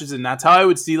Velocity matches, and that's how I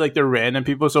would see like the random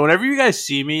people. So whenever you guys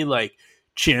see me like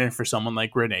cheering for someone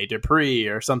like Rene Dupree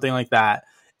or something like that,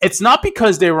 it's not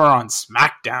because they were on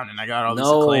SmackDown and I got all this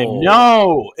acclaim.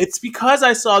 No, it's because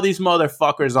I saw these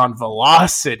motherfuckers on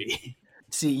Velocity.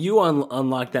 See, you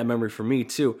unlocked that memory for me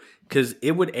too, because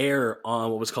it would air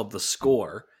on what was called The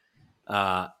Score,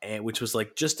 which was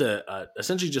like just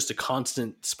essentially just a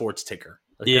constant sports ticker.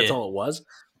 That's all it was.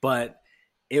 But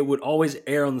it would always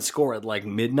air on The Score at like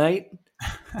midnight.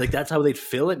 Like that's how they'd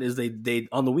fill it. Is they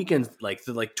on the weekends like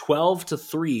 12 to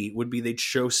 3 would be they'd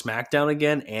show SmackDown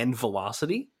again and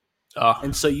Velocity.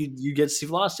 And so you get to see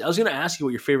Velocity. I was going to ask you what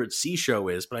your favorite C show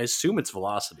is, but I assume it's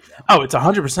Velocity now. Oh, it's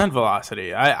 100%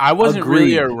 Velocity. I wasn't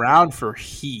really around for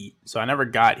Heat, so I never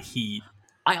got Heat.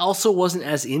 I also wasn't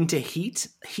as into Heat.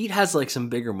 Heat has like some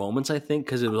bigger moments, I think,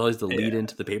 because it was always the lead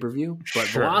into the pay-per-view. But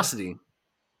sure. Velocity.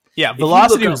 Yeah,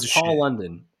 Velocity was Paul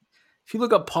London. If you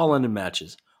look up Paul London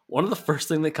matches, one of the first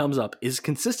thing that comes up is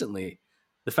consistently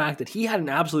the fact that he had an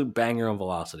absolute banger on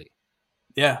Velocity.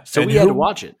 Yeah. So we had to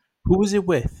watch it. Who was it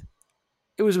with?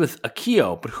 It was with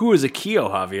Akio, but who is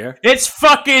Akio, Javier? It's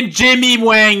fucking Jimmy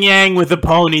Wang Yang with a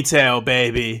ponytail,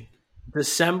 baby.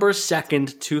 December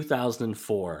 2nd,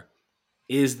 2004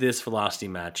 is this Velocity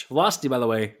match. Velocity, by the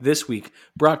way, this week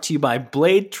brought to you by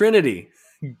Blade Trinity.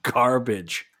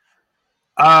 Garbage.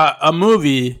 A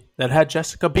movie that had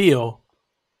Jessica Biel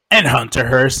and Hunter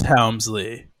Hearst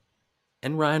Helmsley.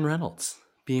 And Ryan Reynolds.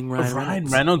 Ryan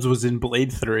Reynolds was in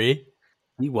Blade 3.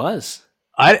 He was.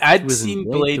 I'd seen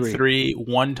Blade 3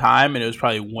 one time, and it was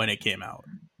probably when it came out.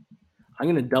 I'm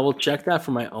going to double check that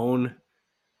for my own.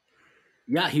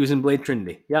 Yeah, he was in Blade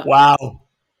Trinity. Yeah. Wow.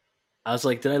 I was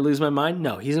like, did I lose my mind?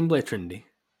 No, he's in Blade Trinity.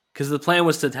 Because the plan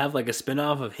was to have like a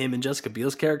spinoff of him and Jessica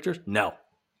Biel's characters. No.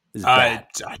 I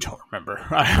don't remember.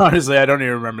 Honestly, I don't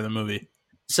even remember the movie.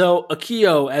 So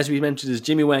Akio, as we mentioned, is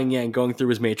Jimmy Wang Yang going through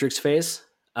his Matrix phase.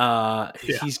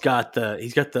 He's got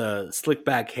the slick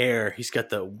back hair. He's got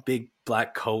the big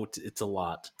black coat. It's a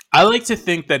lot. I like to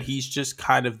think that he's just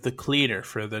kind of the cleaner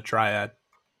for the triad.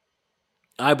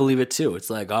 I believe it too. It's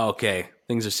like, oh, okay,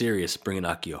 things are serious, bring in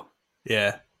Akio.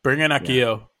 Yeah, bring in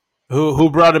Akio. Yeah. Who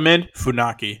brought him in?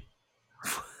 Funaki.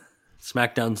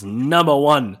 SmackDown's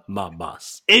 #1 mob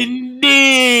boss.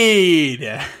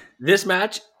 Indeed. This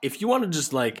match, if you want to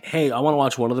just like, hey, I want to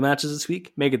watch one of the matches this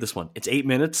week, make it this one. It's 8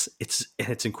 minutes. It's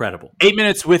incredible. 8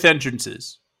 minutes with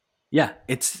entrances. Yeah,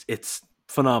 it's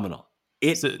phenomenal.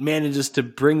 It manages to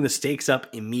bring the stakes up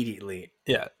immediately.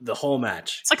 Yeah, the whole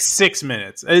match. It's like 6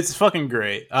 minutes. It's fucking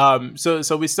great.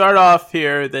 So we start off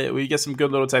here. That we get some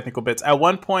good little technical bits. At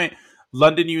one point,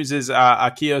 London uses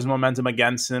Akio's momentum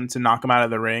against him to knock him out of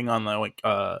the ring. On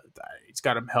he's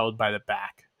got him held by the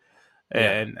back,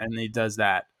 and he does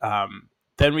that.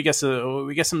 Then we get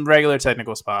some regular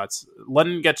technical spots.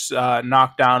 London gets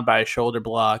knocked down by a shoulder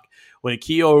block when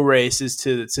Akio races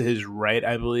to his right,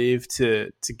 I believe,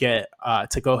 to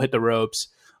go hit the ropes.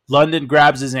 London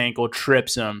grabs his ankle,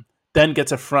 trips him, then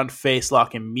gets a front face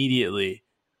lock immediately.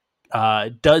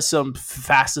 Does some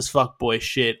fast as fuck boy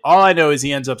shit. All I know is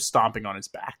he ends up stomping on his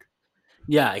back.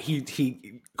 Yeah,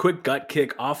 he quick gut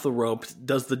kick off the rope,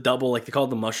 does the double, like they call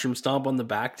it the mushroom stomp on the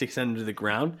back to send him to the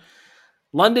ground.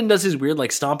 London does his weird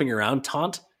like stomping around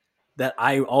taunt that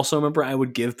I also remember I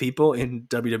would give people in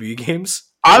WWE games.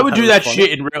 I would do that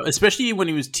shit in real, especially when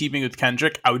he was teaming with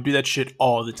Kendrick. I would do that shit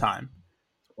all the time.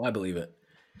 Well, I believe it.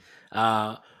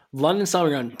 London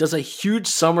stomping around does a huge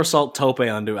somersault tope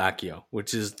onto Akio,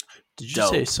 which is Did you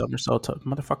say somersault tope?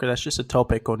 Motherfucker, that's just a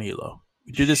tope con hilo.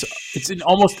 We do this. It's in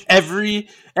almost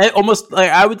like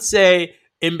I would say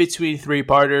in between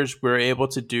 3-parters, we're able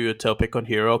to do a tope con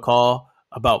hilo call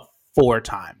about 4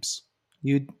 times.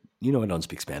 You know I don't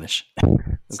speak Spanish.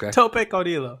 Okay. Tope con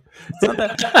hilo.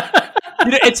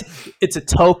 It's a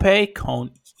tope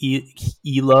con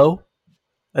hilo.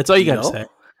 That's all you got to say.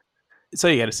 That's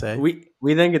all you got to say.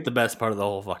 We then get the best part of the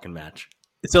whole fucking match.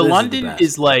 So London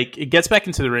is like, it gets back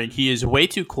into the ring. He is way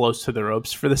too close to the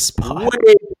ropes for this spot.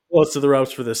 Way too close to the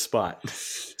ropes for this spot.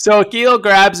 So Akio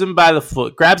grabs him by the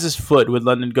foot, grabs his foot when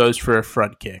London goes for a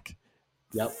front kick.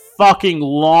 Yep. Fucking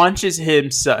launches him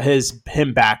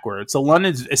backwards. So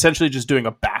London's essentially just doing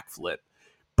a backflip.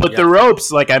 But the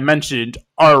ropes, like I mentioned,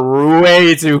 are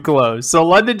way too close. So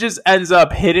London just ends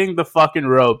up hitting the fucking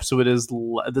ropes with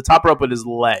the top rope with his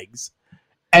legs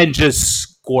and just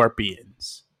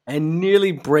scorpions. And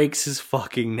nearly breaks his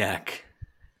fucking neck.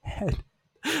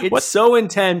 It's so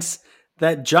intense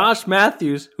that Josh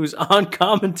Matthews, who's on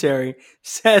commentary,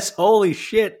 says, "Holy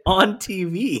shit," on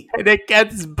TV. And it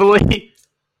gets bleed.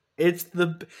 It's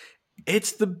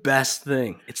the best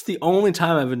thing. It's the only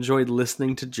time I've enjoyed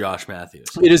listening to Josh Matthews.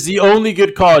 It is the only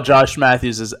good call Josh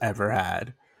Matthews has ever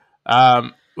had.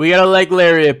 We got a leg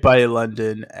lariat by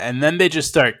London, and then they just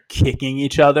start kicking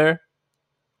each other.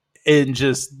 And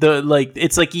just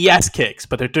it's like yes kicks,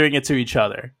 but they're doing it to each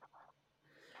other.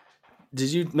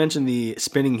 Did you mention the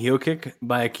spinning heel kick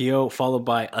by Akio, followed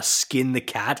by a skin the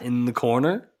cat in the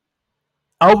corner?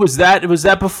 Oh, was that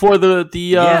before the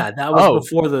Yeah, that was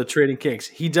before the trading kicks.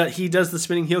 He does the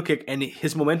spinning heel kick, and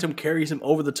his momentum carries him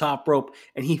over the top rope,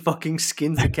 and he fucking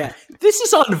skins the cat. This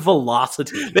is on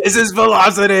Velocity. This is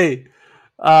Velocity.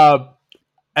 Akio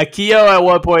at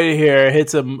one point here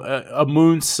hits a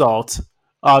moonsault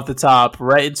off the top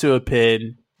right into a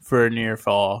pin for a near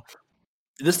fall.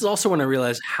 This is also when I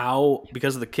realized how,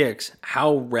 because of the kicks,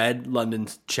 how red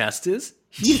London's chest is.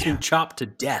 He's been chopped to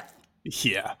death.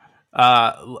 Yeah.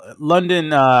 London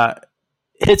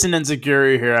hits an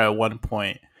enziguri here at one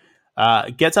point.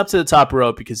 Gets up to the top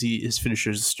rope because his finisher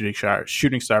is a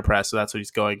shooting star press, so that's what he's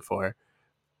going for.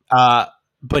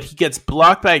 But he gets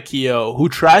blocked by Akio, who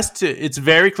tries to. It's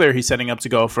very clear he's setting up to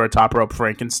go for a top rope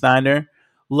Frankensteiner.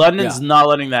 London's not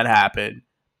letting that happen.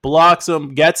 Blocks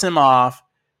him, gets him off,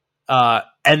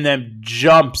 and then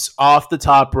jumps off the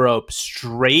top rope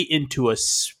straight into a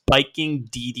spiking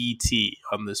DDT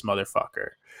on this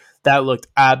motherfucker. That looked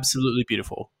absolutely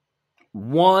beautiful.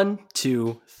 1,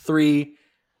 2, 3.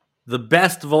 The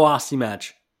best Velocity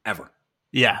match ever.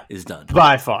 Yeah. Is done.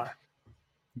 By far.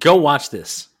 Go watch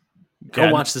this.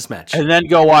 Watch this match. And then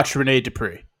go watch Rene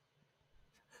Dupree.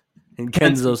 And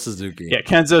Kenzo Suzuki. Yeah,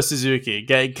 Kenzo Suzuki.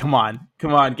 Come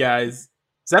on, guys. Is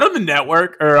that on the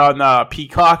network or on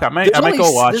Peacock? I might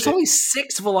go watch it. There's only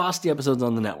 6 Velocity episodes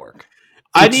on the network.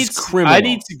 I need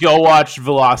to go watch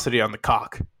Velocity on the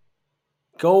cock.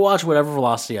 Go watch whatever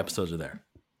Velocity episodes are there.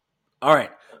 All right.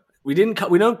 We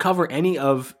don't cover any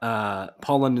of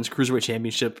Paul London's Cruiserweight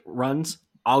Championship runs.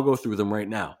 I'll go through them right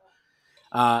now.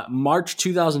 March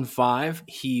 2005,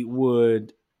 he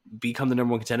would become the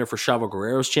 #1 contender for Chavo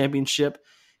Guerrero's championship.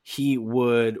 He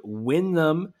would win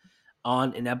them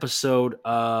on an episode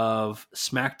of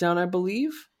SmackDown, I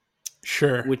believe.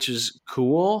 Sure. Which is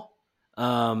cool.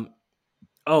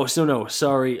 Oh, so no,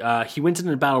 sorry. He wins in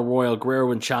a battle royal. Guerrero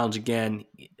would challenge again.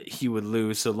 He would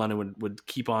lose, so London would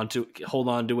hold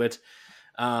on to it.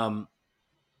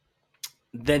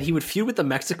 Then he would feud with the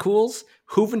Mexicools.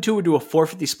 Juventud would do a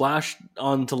 450 splash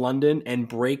onto London and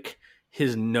break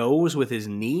his nose with his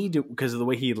knee because of the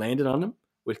way he landed on him,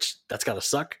 which that's got to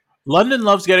suck. London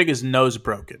loves getting his nose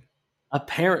broken.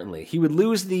 Apparently. He would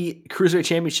lose the Cruiserweight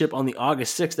Championship on the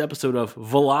August 6th episode of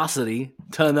Velocity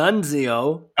to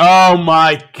Nunzio. Oh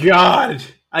my God.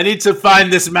 I need to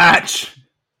find this match.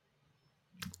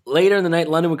 Later in the night,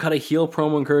 London would cut a heel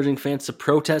promo encouraging fans to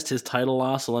protest his title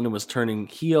loss. So London was turning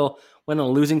heel, went on a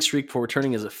losing streak before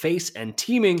returning as a face and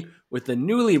teaming with the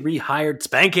newly rehired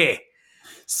Spanky.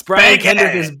 Brian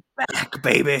Kendrick is back,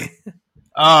 baby.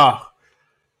 Oh,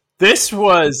 this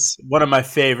was one of my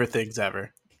favorite things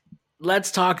ever.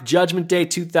 Let's talk Judgment Day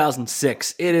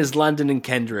 2006. It is London and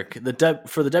Kendrick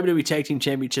for the WWE Tag Team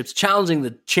Championships, challenging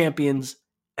the champions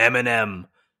MNM,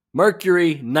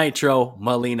 Mercury, Nitro,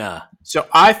 Melina. So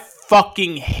I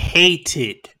fucking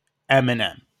hated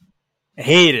MNM.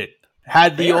 Hated.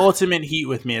 Had the ultimate heat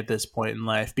with me at this point in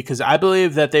life because I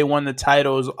believe that they won the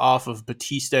titles off of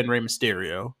Batista and Rey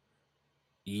Mysterio.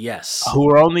 Yes. Who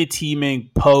were only teaming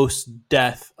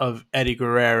post-death of Eddie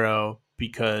Guerrero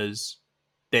because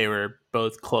they were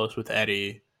both close with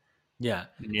Eddie. Yeah.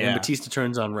 And Batista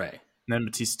turns on Rey. And then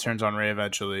Batista turns on Rey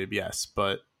eventually, yes.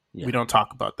 But we don't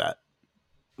talk about that.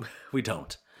 We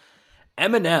don't.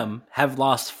 MNM have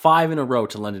lost 5 in a row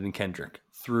to London and Kendrick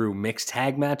through mixed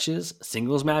tag matches,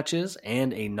 singles matches,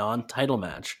 and a non-title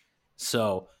match.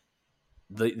 So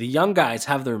the young guys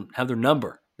have their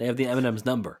number. They have the MNM's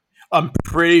number. I'm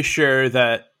pretty sure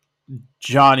that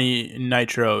Johnny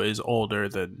Nitro is older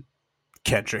than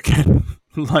Kendrick and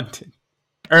London.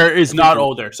 Or is not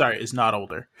older. Sorry, is not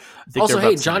older. Also,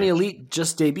 hey, Johnny Elite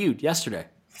just debuted yesterday.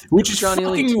 Which is Johnny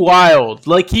fucking Elite. Wild.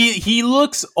 Like, he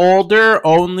looks older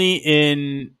only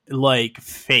in, like,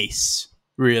 face,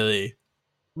 really.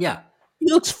 Yeah.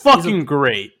 He looks fucking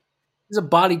great. He's a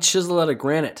body chiseled out of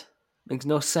granite. Makes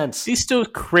no sense. He's still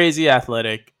crazy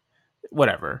athletic.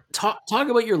 Whatever. Talk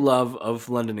about your love of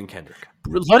London and Kendrick.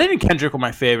 London and Kendrick were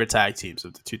my favorite tag teams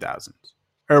of the 2000s.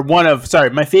 Or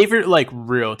my favorite, like,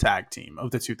 real tag team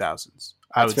of the 2000s,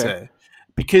 I would say.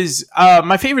 Because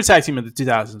my favorite tag team of the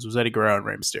 2000s was Eddie Guerrero and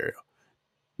Rey Mysterio.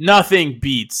 Nothing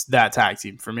beats that tag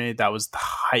team for me. That was the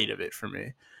height of it for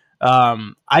me.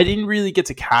 I didn't really get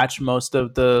to catch most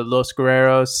of the Los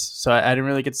Guerreros, so I didn't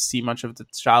really get to see much of the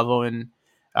Chavo and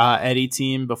Eddie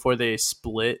team before they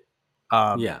split.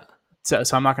 So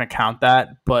I'm not going to count that,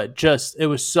 but just it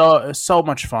was so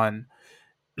much fun.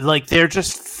 Like, they're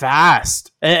just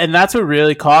fast, and that's what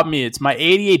really caught me. It's my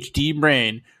ADHD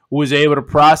brain was able to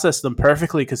process them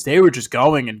perfectly because they were just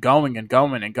going and going and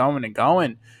going and going and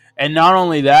going. And not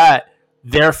only that,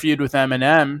 their feud with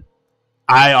MNM,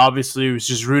 I obviously was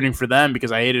just rooting for them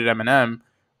because I hated MNM.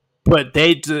 But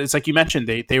it's like you mentioned,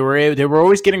 they were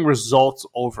always getting results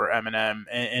over MNM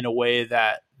in a way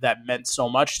that meant so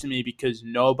much to me because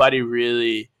nobody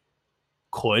really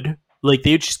could. Like,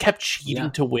 they just kept cheating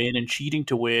to win,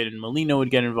 and Melina would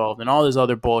get involved, and all this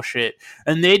other bullshit.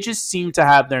 And they just seemed to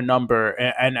have their number,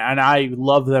 and I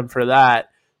love them for that.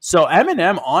 So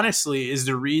MNM, honestly, is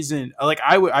the reason. Like,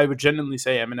 I would genuinely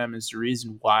say MNM is the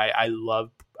reason why I love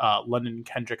London and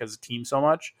Kendrick as a team so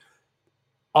much,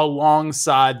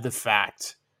 alongside the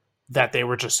fact that they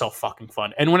were just so fucking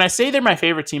fun. And when I say they're my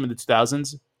favorite team of the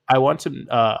 2000s, I want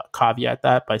to caveat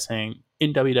that by saying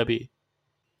in WWE.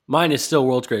 Mine is still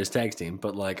World's Greatest Tag Team,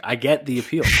 but, like, I get the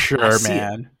appeal. Sure,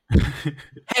 man.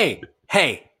 Hey,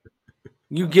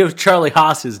 you give Charlie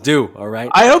Haas his due, all right?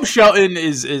 I hope Shelton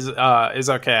is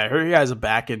okay. I heard he has a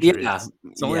back injury. Yeah,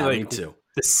 it's only me too.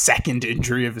 The second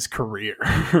injury of his career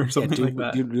or something like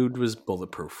that. Dude was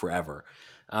bulletproof forever.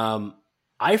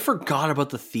 I forgot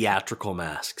about the theatrical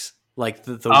masks. Like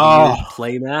the weird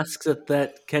play masks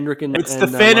that Kendrick and the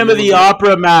Phantom of the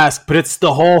Opera mask, but it's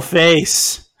the whole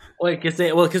face. Because they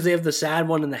have the sad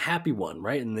one and the happy one,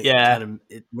 right? And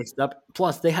it mixed up.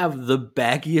 Plus, they have the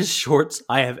baggiest shorts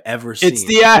I have ever seen. It's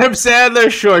the Adam Sandler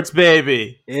shorts,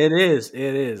 baby. It is.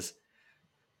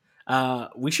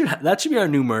 That should be our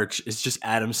new merch. It's just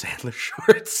Adam Sandler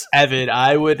shorts. Evan,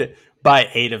 I would buy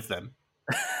 8 of them.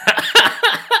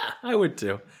 I would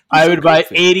too. I would buy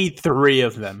 83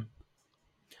 of them.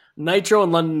 Nitro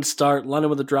and London start. London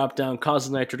with a drop down causes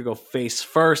Nitro to go face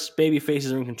first. Baby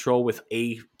faces are in control with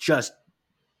a just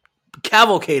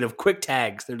cavalcade of quick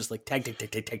tags. They're just like tag. In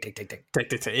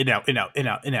out.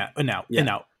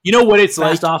 You know what it's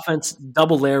fast offense,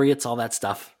 double lariats, all that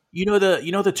stuff. You know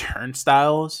the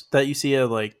turnstiles that you see at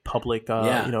like public,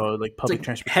 like public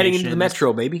transportation. Heading into the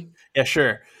metro, baby. Yeah,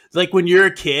 sure. Like when you're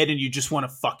a kid and you just want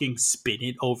to fucking spin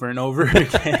it over and over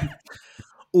again.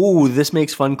 Ooh, this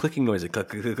makes fun clicking noises. Click,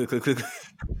 click, click, click, click.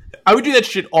 I would do that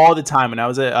shit all the time when I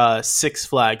was at Six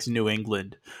Flags New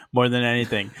England more than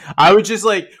anything. I would just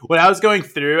like, when I was going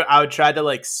through, I would try to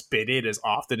like spin it as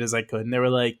often as I could. And they were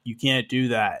like, you can't do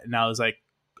that. And I was like,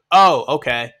 oh,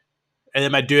 okay. And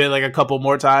then I'd do it like a couple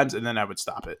more times and then I would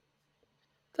stop it.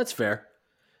 That's fair.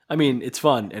 I mean, it's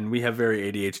fun. And we have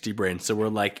very ADHD brains. So we're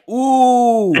like,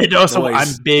 ooh. And also, I'm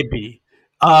baby.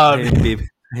 I am baby.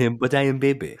 But I am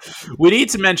baby. We need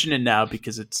to mention it now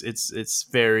because it's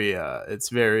very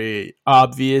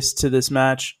obvious to this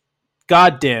match.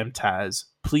 Goddamn, Taz,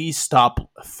 please stop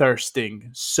thirsting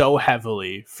so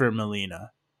heavily for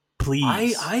Melina.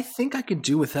 Please. I think I could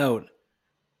do without.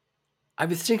 I've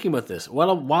been thinking about this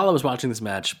while I was watching this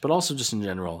match, but also just in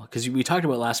general, because we talked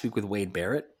about last week with Wade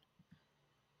Barrett.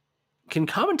 Can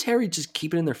commentary just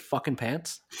keep it in their fucking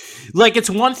pants? Like, it's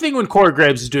one thing when Corey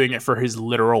Graves is doing it for his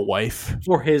literal wife.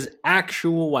 For his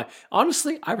actual wife.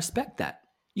 Honestly, I respect that.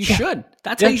 You should.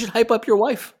 That's how you should hype up your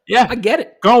wife. Yeah. I get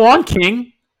it. Go on,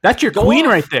 King. That's your queen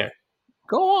right there.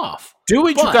 Go off. Do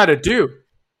what you gotta do.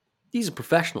 These are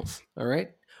professionals, all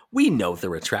right? We know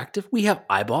they're attractive. We have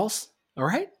eyeballs, all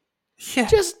right? Yeah.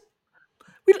 Just,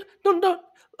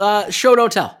 show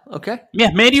don't tell, okay?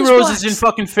 Yeah, Mandy just Rose relax. is in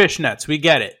fucking fishnets. We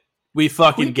get it. We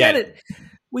fucking get it.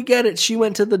 We get it. She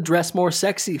went to the Dress More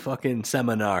Sexy fucking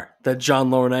seminar that John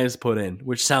Laurinaitis put in,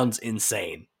 which sounds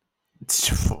insane.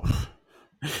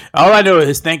 All I know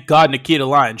is thank God Nikita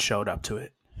Lyons showed up to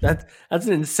it. That's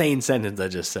an insane sentence I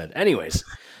just said. Anyways,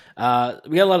 we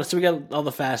got all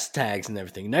the fast tags and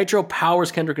everything. Nitro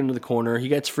powers Kendrick into the corner. He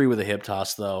gets free with a hip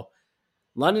toss though.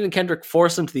 London and Kendrick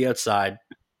force him to the outside.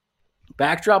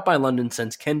 Backdrop by London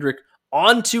sends Kendrick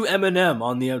onto Eminem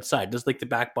on the outside. Just like the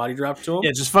back body drop to him.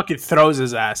 Yeah, just fucking throws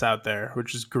his ass out there,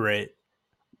 which is great.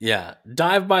 Yeah.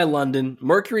 Dive by London.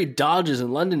 Mercury dodges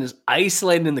and London is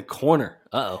isolated in the corner.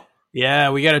 Uh-oh.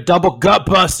 Yeah, we got a double gut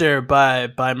buster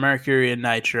by Mercury and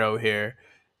Nitro here.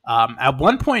 At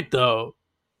one point, though,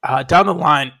 down the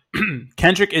line,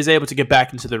 Kendrick is able to get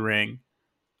back into the ring.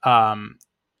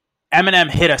 Eminem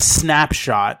hit a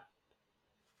snapshot.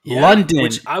 Yeah, London,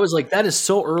 which I was like, that is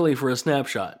so early for a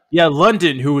snapshot. Yeah,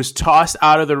 London, who was tossed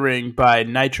out of the ring by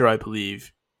Nitro, I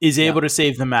believe, is able to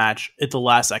save the match at the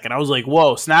last second. I was like,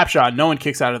 whoa, snapshot. No one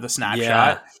kicks out of the snapshot.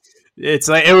 Yeah. It's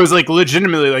like it was like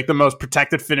legitimately like the most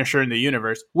protected finisher in the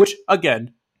universe, which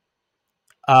again,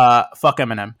 fuck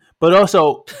Eminem. But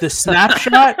also the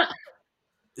snapshot,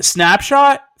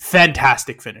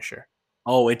 fantastic finisher.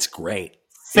 Oh, it's great.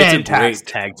 Fantastic. It's a great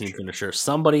tag team finisher.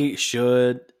 Somebody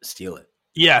should steal it.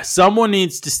 Yeah, someone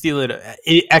needs to steal it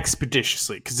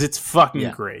expeditiously because it's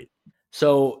fucking great.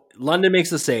 So London makes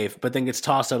the save, but then gets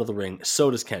tossed out of the ring. So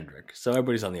does Kendrick. So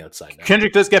everybody's on the outside now.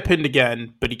 Kendrick does get pinned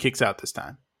again, but he kicks out this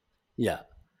time. Yeah.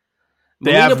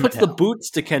 Melina puts the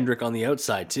boots to Kendrick on the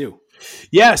outside too.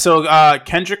 Yeah, so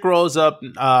Kendrick rolls up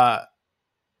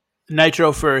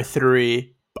Nitro for a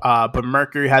 3, but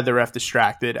Mercury had the ref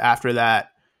distracted. After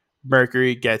that,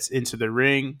 Mercury gets into the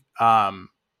ring.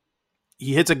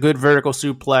 He hits a good vertical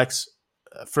suplex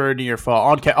for a near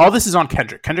fall. All this is on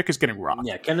Kendrick. Kendrick is getting rocked.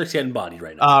 Yeah, Kendrick's getting bodied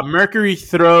right now. Mercury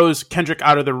throws Kendrick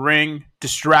out of the ring,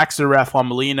 distracts the ref while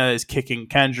Melina is kicking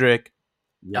Kendrick.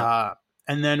 Yeah.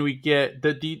 And then we get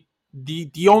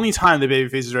the only time the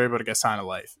babyfaces are able to get sign of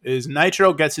life is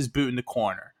Nitro gets his boot in the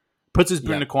corner, puts his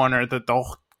boot in the corner, the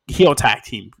heel tag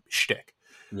team shtick.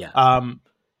 Yeah.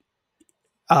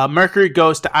 Mercury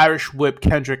goes to Irish whip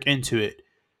Kendrick into it,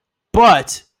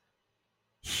 but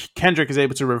Kendrick is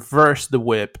able to reverse the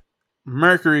whip.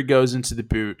 Mercury goes into the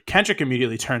boot. Kendrick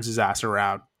immediately turns his ass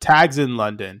around, tags in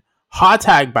London. Hot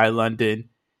tag by London.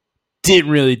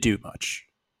 Didn't really do much.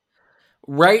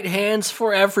 Right hands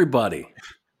for everybody.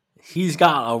 He's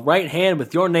got a right hand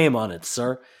with your name on it,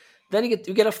 sir. Then you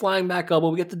get a flying back elbow.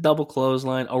 We get the double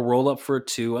clothesline, a roll up for a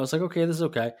 2. I was like, okay, this is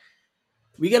okay.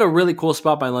 We get a really cool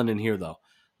spot by London here, though.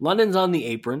 London's on the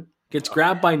apron, gets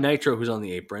grabbed by Nitro, who's on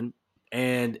the apron,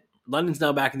 and London's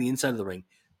now back in the inside of the ring.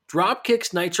 Drop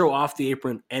kicks Nitro off the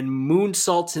apron and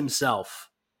moonsaults himself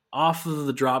off of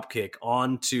the drop kick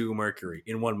onto Mercury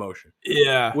in one motion.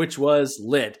 Yeah. Which was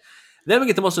lit. Then we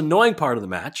get the most annoying part of the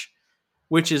match,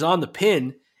 which is on the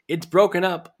pin. It's broken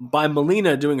up by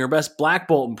Melina doing her best Black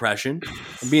Bolt impression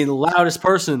and being the loudest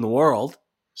person in the world.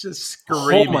 Just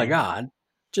screaming. Oh my God.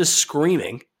 Just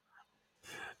screaming.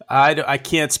 I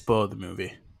can't spoil the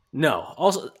movie. No.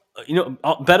 Also,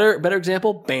 better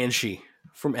example, Banshee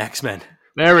from X-Men.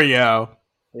 There we go.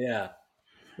 Yeah.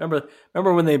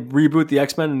 Remember when they reboot the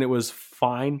X-Men and it was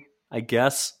fine, I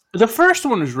guess? The first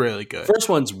one was really good. First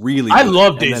one's really I good.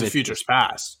 love Days of Futures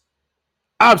Past.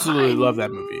 Absolutely love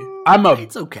that movie. I'm a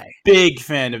big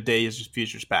fan of Days of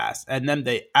Futures Past. And then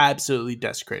they absolutely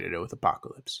desecrated it with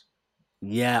Apocalypse.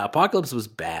 Yeah, Apocalypse was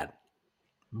bad.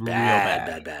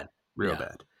 Bad. Real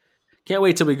bad. Can't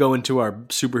wait till we go into our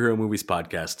superhero movies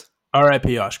podcast.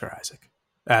 R.I.P. Oscar Isaac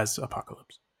as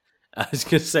Apocalypse. I was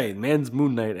going to say, man's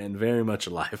Moon Knight and very much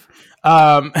alive.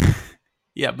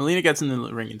 Yeah, Melina gets in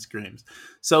the ring and screams.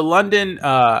 So London,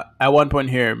 at one point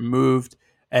here, moved,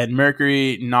 and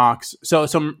Mercury knocks.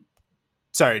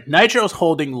 Sorry, Nitro's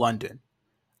holding London.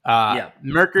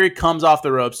 Mercury comes off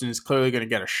the ropes and is clearly going to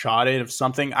get a shot in of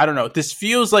something. I don't know. This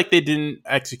feels like they didn't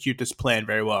execute this plan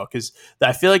very well because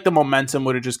I feel like the momentum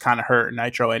would have just kind of hurt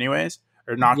Nitro anyways,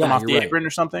 or knocked him off the apron or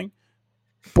something.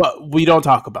 But we don't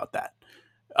talk about that.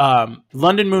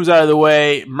 London moves out of the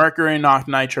way. Mercury knocked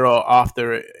Nitro off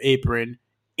the apron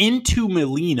into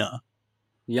Melina.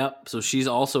 Yep. So she's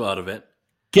also out of it.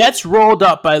 Gets rolled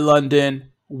up by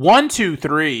London. 1, 2,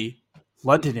 3.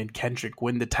 London and Kendrick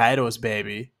win the titles,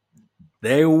 baby.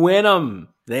 They win them.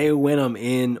 They win them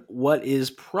in what is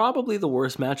probably the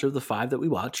worst match of the 5 that we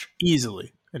watch.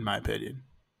 Easily, in my opinion.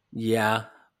 Yeah,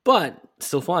 but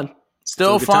still fun.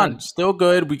 Still fun. Still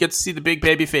good. We get to see the big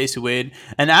baby face win.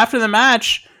 And after the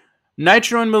match,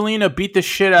 Nitro and Melina beat the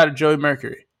shit out of Joey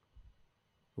Mercury.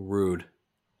 Rude.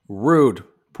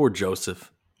 Poor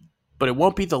Joseph. But it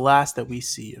won't be the last that we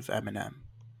see of Eminem.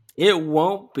 It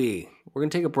won't be. We're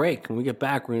going to take a break. When we get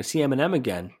back, we're going to see Eminem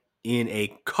again in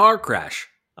a car crash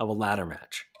of a ladder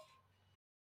match.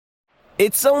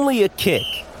 It's only a kick.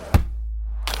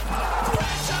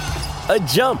 A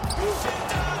jump.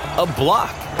 A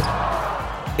block.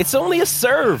 It's only a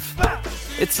serve.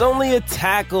 It's only a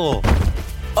tackle.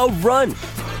 A run.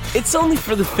 It's only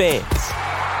for the fans.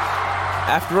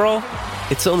 After all,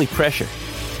 it's only pressure.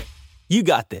 You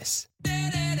got this.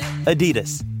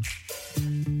 Adidas.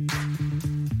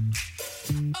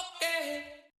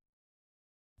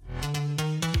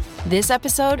 This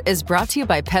episode is brought to you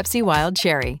by Pepsi Wild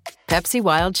Cherry. Pepsi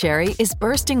Wild Cherry is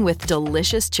bursting with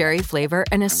delicious cherry flavor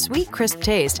and a sweet, crisp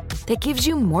taste that gives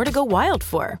you more to go wild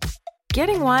for.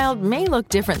 Getting wild may look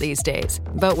different these days,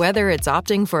 but whether it's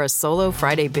opting for a solo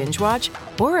Friday binge watch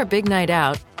or a big night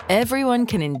out, everyone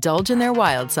can indulge in their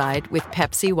wild side with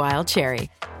Pepsi Wild Cherry.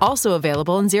 Also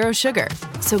available in Zero Sugar.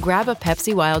 So grab a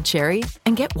Pepsi Wild Cherry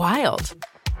and get wild.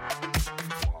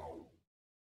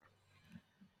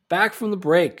 Back from the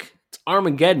break. It's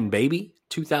Armageddon, baby.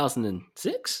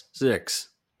 2006? 6.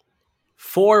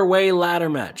 4-way ladder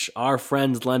match. Our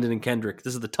friends London and Kendrick.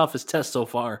 This is the toughest test so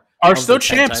far. Are still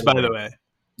champs, by the way.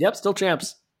 Yep, still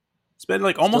champs. It's been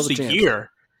like almost a year.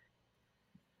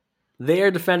 They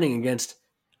are defending against...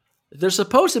 They're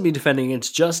supposed to be defending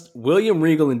against just William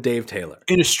Regal and Dave Taylor.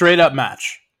 In a straight-up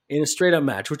match.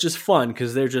 Which is fun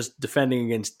because they're just defending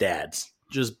against dads.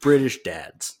 Just British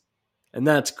dads. And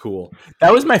that's cool.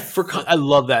 That was I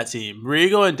love that team.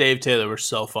 Regal and Dave Taylor were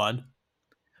so fun.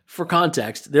 For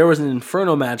context, there was an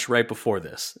Inferno match right before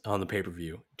this on the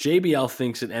pay-per-view. JBL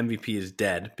thinks that MVP is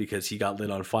dead because he got lit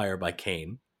on fire by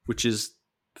Kane, which is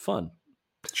fun.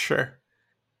 Sure.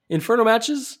 Inferno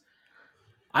matches,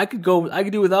 I could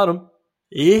do without them.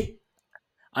 I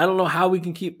don't know how we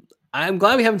can keep... I'm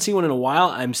glad we haven't seen one in a while.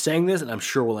 I'm saying this, and I'm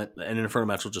sure an Inferno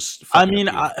match will just...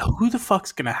 who the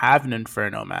fuck's going to have an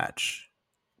Inferno match?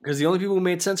 Because the only people who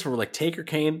made sense for were like Taker,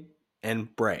 Kane,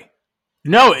 and Bray.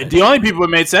 No, the only people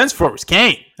who made sense for was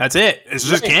Kane. That's it. It's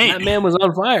just Kane. That man was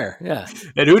on fire. Yeah.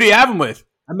 And who do you have him with?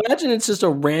 Imagine it's just a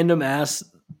random ass...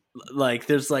 Like,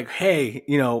 there's like, hey,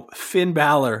 Finn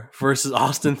Balor versus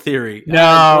Austin Theory.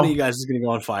 No. One of you guys is going to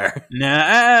go on fire.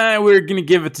 Nah, we're going to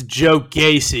give it to Joe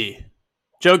Gacy.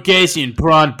 Joe Gacy and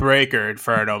Braun Breaker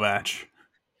Inferno match.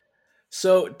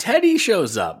 So Teddy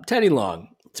shows up. Teddy Long.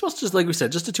 It's supposed to just, like we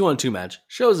said, just a 2-on-2 match.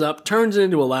 Shows up, turns it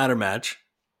into a ladder match.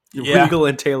 Yeah. Regal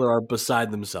and Taylor are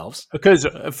beside themselves. Because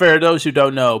for those who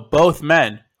don't know, both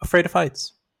men afraid of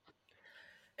fights.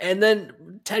 And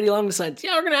then Teddy Long decides,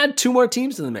 we're going to add 2 more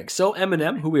teams to the mix. So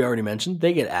Eminem, who we already mentioned,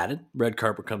 they get added. Red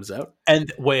carpet comes out.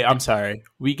 And wait, I'm sorry.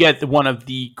 We get one of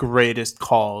the greatest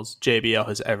calls JBL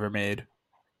has ever made.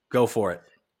 Go for it.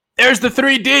 There's the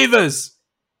 3 divas.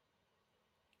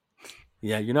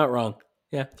 Yeah, you're not wrong.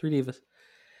 Yeah, 3 divas.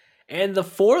 And the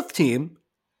 4th team,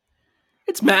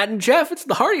 it's Matt and Jeff. It's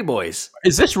the Hardy Boys.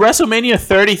 Is this WrestleMania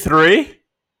 33?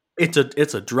 It's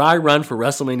a dry run for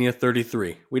WrestleMania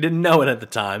 33. We didn't know it at the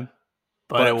time.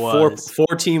 But it was.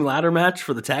 4-team ladder match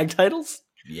for the tag titles?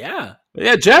 Yeah.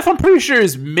 Yeah, Jeff, I'm pretty sure,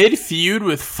 is mid-feud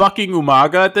with fucking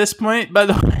Umaga at this point, by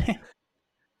the way.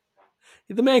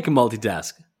 The man can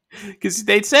multitask. Because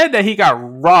they said that he got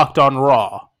rocked on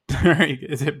Raw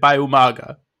by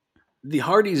Umaga. The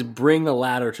Hardys bring the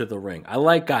ladder to the ring. I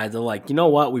like guys. They're like, you know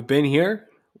what? We've been here.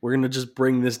 We're going to just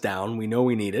bring this down. We know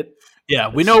we need it. Yeah,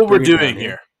 we know what we're doing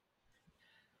here.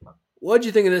 What'd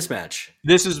you think of this match?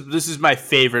 This is my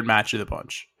favorite match of the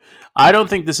bunch. I don't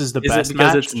think this is the best match. Is it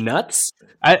because it's nuts?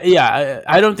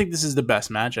 I don't think this is the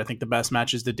best match. I think the best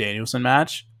match is the Danielson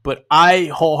match. But I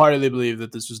wholeheartedly believe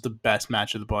that this was the best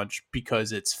match of the bunch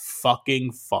because it's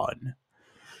fucking fun.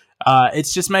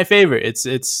 It's just my favorite.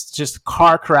 It's just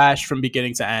car crash from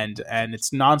beginning to end, and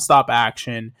it's nonstop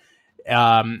action.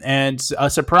 And a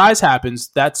surprise happens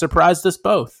that surprised us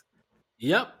both.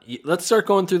 Yep. Let's start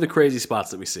going through the crazy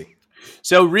spots that we see.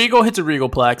 So Regal hits a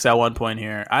Regalplex at one point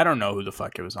here. I don't know who the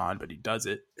fuck it was on, but he does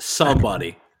it.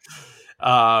 Somebody.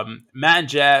 Matt and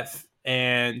Jeff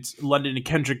and London and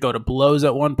Kendrick go to blows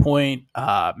at one point.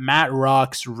 Matt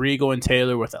rocks Regal and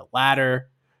Taylor with a ladder.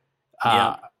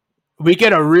 We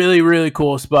get a really, really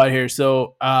cool spot here.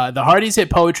 So the Hardys hit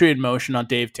Poetry in Motion on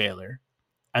Dave Taylor.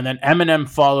 And then Eminem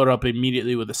followed up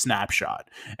immediately with a snapshot.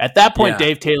 At that point,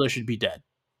 Dave Taylor should be dead.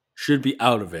 Should be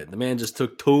out of it. The man just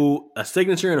took a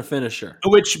signature and a finisher.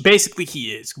 Which basically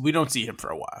he is. We don't see him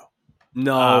for a while.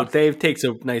 No, Dave takes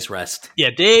a nice rest. Yeah,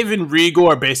 Dave and Regal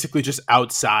are basically just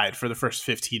outside for the first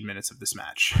 15 minutes of this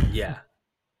match. Yeah.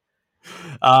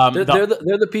 They're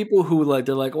the people who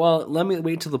they're like, well, let me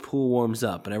wait till the pool warms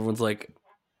up. And everyone's like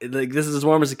this is as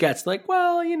warm as it gets. Like,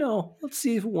 well, let's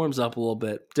see if it warms up a little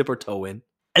bit. Dip our toe in.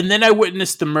 And then I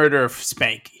witnessed the murder of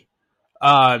Spanky.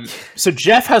 So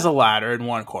Jeff has a ladder in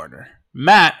one corner.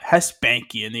 Matt has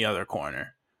Spanky in the other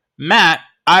corner. Matt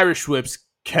Irish whips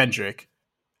Kendrick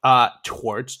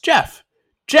towards Jeff.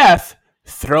 Jeff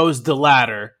throws the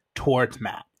ladder towards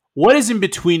Matt. What is in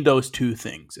between those two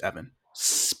things, Evan?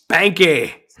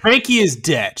 Spanky. Spanky is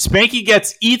dead.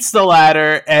 Spanky eats the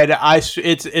ladder, and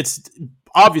it's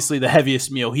obviously the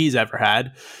heaviest meal he's ever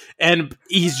had, and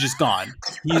he's just gone.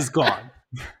 He's gone.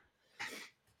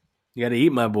 You got to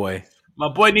eat, my boy. My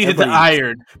boy needed the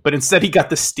iron, but instead he got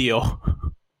the steel.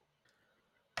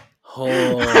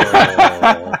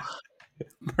 Oh.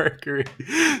 Mercury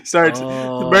starts.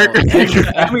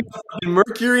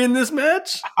 Mercury in this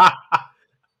match?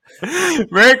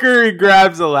 Mercury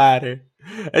grabs a ladder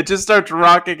and just starts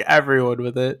rocking everyone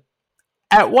with it.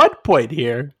 At one point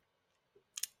here,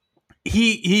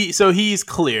 he's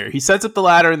clear. He sets up the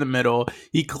ladder in the middle.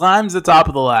 He climbs the top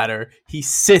of the ladder. He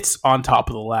sits on top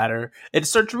of the ladder and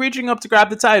starts reaching up to grab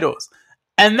the titles.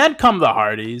 And then come the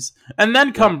Hardys, and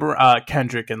then come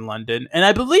Kendrick and London, and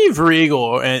I believe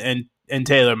Regal and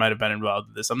Taylor might have been involved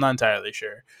in this. I'm not entirely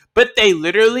sure, but they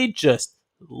literally just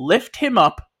lift him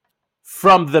up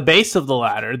from the base of the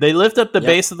ladder. They lift up the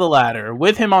base of the ladder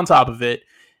with him on top of it,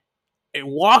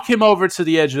 walk him over to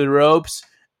the edge of the ropes,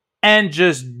 and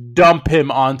just dump him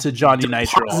onto Johnny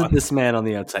Nitro. This man on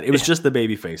the outside. It was just the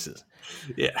baby faces.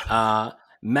 Yeah.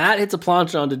 Matt hits a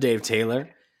plancha onto Dave Taylor.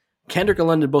 Kendrick and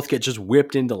London both get just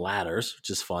whipped into ladders, which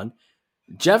is fun.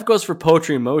 Jeff goes for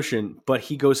Poetry in Motion, but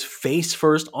he goes face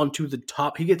first onto the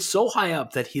top. He gets so high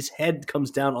up that his head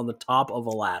comes down on the top of a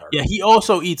ladder. Yeah, he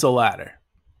also eats a ladder.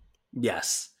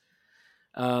 Yes.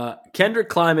 Kendrick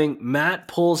climbing. Matt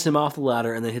pulls him off the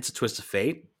ladder and then hits a twist of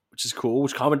fate, which is cool,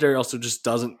 which commentary also just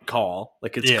doesn't call.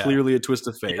 Like, it's clearly a twist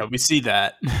of fate. Yeah, we see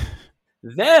that.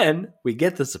 Then we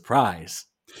get the surprise.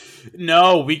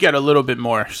 No, we get a little bit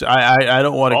more. So I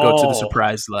don't want to go to the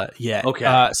surprise yet.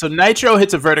 Okay. So Nitro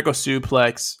hits a vertical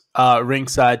suplex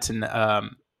ringside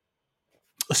to...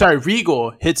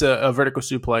 Regal hits a vertical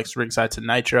suplex ringside to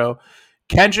Nitro.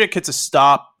 Kendrick hits a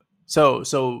stop. So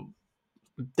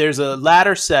there's a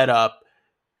ladder set up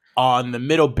on the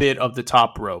middle bit of the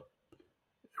top rope.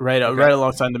 Right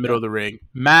alongside the middle of the ring.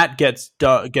 Matt gets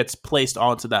placed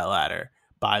onto that ladder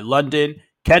by London.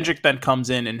 Kendrick then comes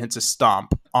in and hits a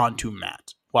stomp onto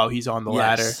Matt while he's on the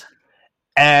ladder.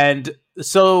 And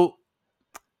so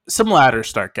some ladders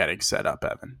start getting set up,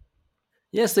 Evan.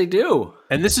 Yes, they do.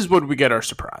 And this is when we get our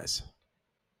surprise.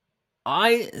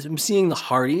 I am seeing the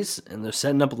Hardys, and they're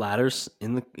setting up ladders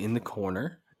in the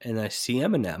corner, and I see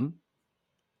Eminem.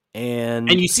 And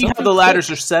you see how the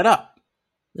ladders are set up.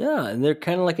 Yeah, and they're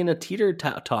kind of like in a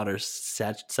teeter-totter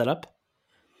setup.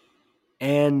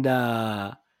 And,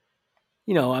 my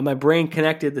brain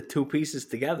connected the two pieces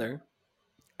together,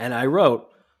 and I wrote,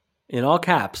 in all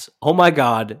caps, oh my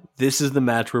God, this is the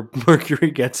match where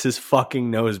Mercury gets his fucking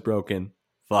nose broken.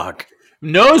 Fuck.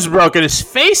 Nose broken, his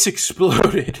face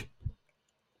exploded.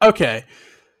 Okay.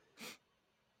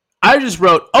 I just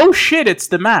wrote, oh shit, it's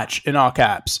the match, in all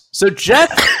caps. So Jeff...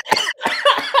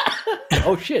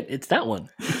 Oh shit, it's that one.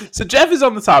 So Jeff is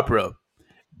on the top rope.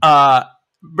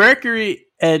 Mercury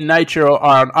and Nitro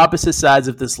are on opposite sides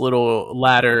of this little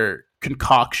ladder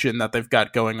concoction that they've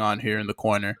got going on here in the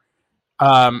corner.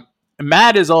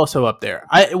 Matt is also up there.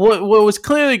 What was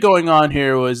clearly going on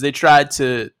here was they tried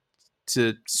to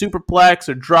superplex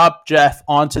or drop Jeff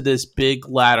onto this big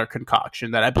ladder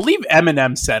concoction that I believe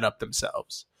Eminem set up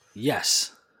themselves.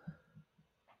 Yes.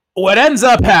 What ends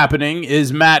up happening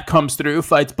is Matt comes through,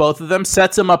 fights both of them,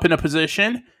 sets them up in a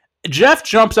position. Jeff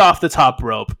jumps off the top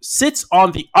rope, sits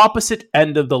on the opposite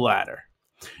end of the ladder.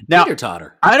 Now,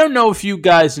 I don't know if you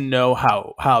guys know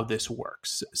how this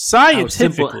works.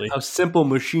 Scientifically, how simple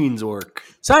machines work.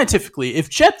 Scientifically, if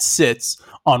Jeff sits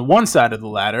on one side of the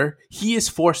ladder, he is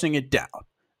forcing it down.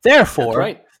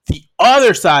 Therefore, the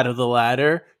other side of the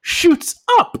ladder shoots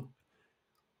up.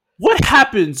 What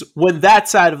happens when that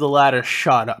side of the ladder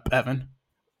shot up, Evan?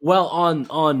 Well,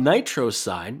 on Nitro's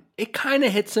side, it kind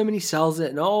of hits him and he sells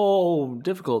it. No,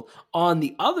 difficult. On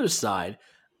the other side,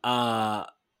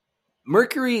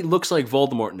 Mercury looks like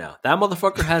Voldemort now. That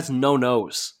motherfucker has no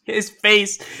nose. His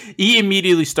face, he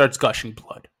immediately starts gushing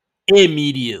blood.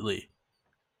 Immediately.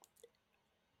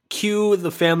 Cue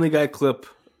the Family Guy clip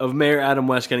of Mayor Adam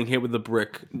West getting hit with a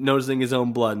brick, noticing his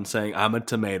own blood and saying, "I'm a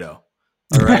tomato."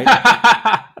 All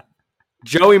right?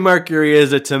 Joey Mercury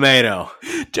is a tomato.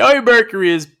 Joey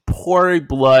Mercury is pouring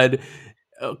blood.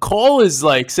 Cole is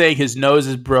like saying his nose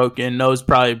is broken, nose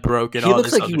probably broken. He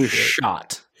looks like he was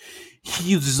shot.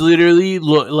 He's literally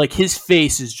like his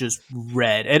face is just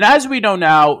red, and as we know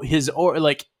now,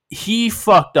 he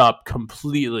fucked up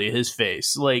completely. His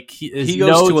face, like he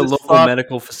goes to a local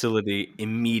medical facility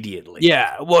immediately.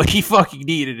 Yeah, well, he fucking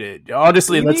needed it.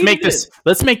 Honestly, let's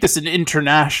make this an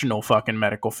international fucking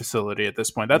medical facility at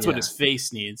this point. That's what his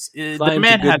face needs. The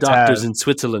man had doctors in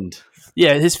Switzerland.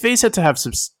 Yeah, his face had to have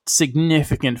some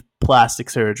significant plastic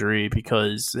surgery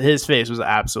because his face was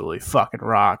absolutely fucking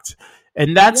rocked.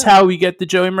 And that's how we get the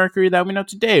Joey Mercury that we know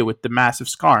today with the massive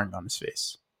scarring on his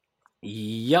face.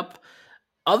 Yep.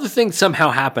 Other things somehow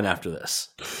happen after this.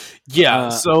 Yeah,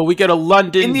 so we get a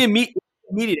London... In the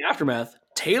immediate aftermath,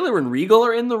 Taylor and Regal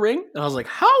are in the ring. And I was like,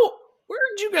 where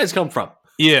did you guys come from?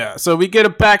 Yeah, so we get a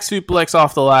back suplex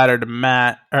off the ladder to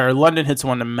Matt. Or London hits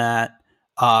one to Matt.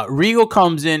 Regal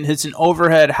comes in, hits an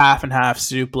overhead half and half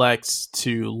suplex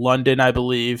to London, I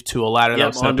believe, to a ladder that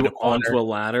was onto a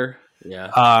ladder.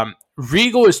 Yeah.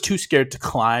 Regal is too scared to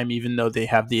climb, even though they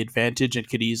have the advantage and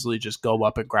could easily just go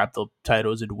up and grab the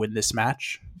titles and win this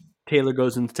match. Taylor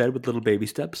goes instead with little baby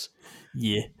steps.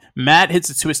 Yeah. Matt hits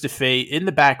a twist of fate in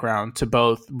the background to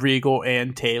both Regal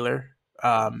and Taylor.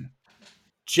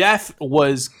 Jeff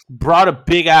brought a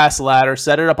big ass ladder,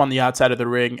 set it up on the outside of the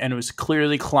ring, and was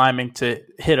clearly climbing to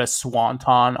hit a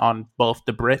swanton on both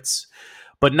the Brits.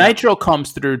 But Nitro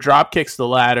comes through, drop kicks the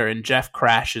ladder, and Jeff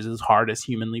crashes as hard as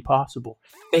humanly possible.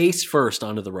 Face first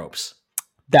onto the ropes.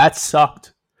 That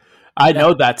sucked. I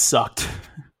know that sucked.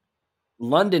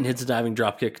 London hits a diving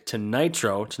dropkick to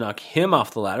Nitro to knock him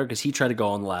off the ladder because he tried to go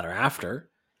on the ladder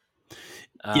after.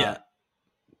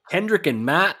 Kendrick and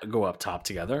Matt go up top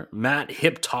together. Matt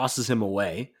hip tosses him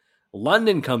away.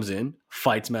 London comes in,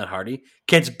 fights Matt Hardy,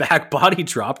 gets back body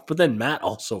dropped, but then Matt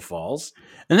also falls.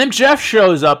 And then Jeff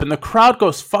shows up and the crowd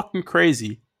goes fucking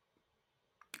crazy.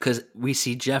 Because we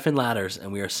see Jeff in ladders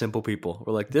and we are simple people.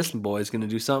 We're like, this boy is going to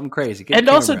do something crazy. And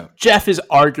also, Jeff is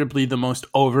arguably the most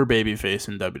over babyface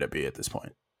in WWE at this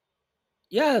point.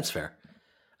 Yeah, that's fair.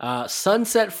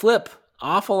 Sunset flip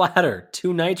off a ladder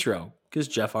to Nitro because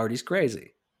Jeff Hardy's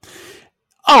crazy.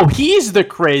 Oh, he's the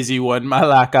crazy one,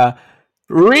 Malaka.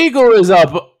 Regal is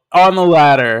up on the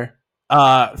ladder,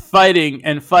 fighting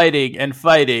with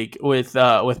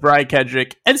Brian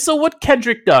Kendrick. And so what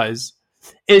Kendrick does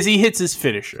is he hits his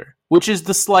finisher, which is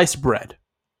the sliced bread.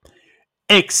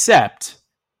 Except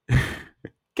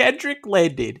Kendrick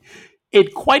landed in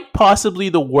quite possibly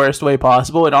the worst way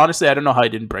possible. And honestly, I don't know how he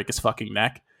didn't break his fucking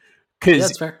neck.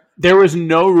 Because there was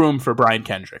no room for Brian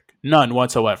Kendrick. None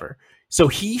whatsoever. So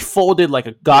he folded like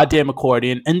a goddamn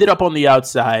accordion, ended up on the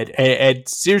outside, and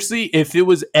seriously, if it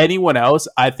was anyone else,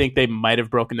 I think they might have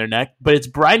broken their neck. But it's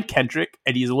Brian Kendrick,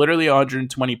 and he's literally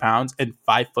 120 pounds and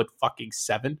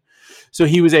 5'7". So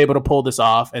he was able to pull this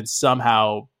off and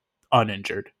somehow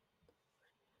uninjured.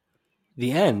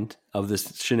 The end of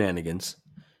this shenanigans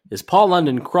is Paul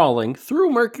London crawling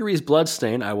through Mercury's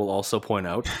bloodstain, I will also point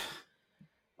out,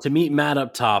 to meet Matt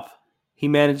up top. He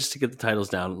manages to get the titles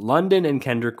down. London and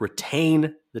Kendrick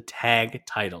retain the tag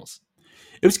titles.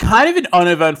 It was kind of an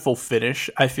uneventful finish,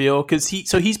 I feel, because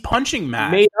he's punching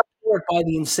Matt. Made up for it by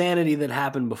the insanity that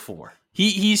happened before.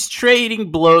 He's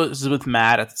trading blows with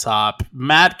Matt at the top.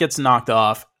 Matt gets knocked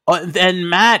off. Then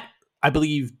Matt, I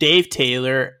believe Dave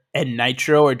Taylor and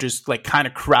Nitro are just like kind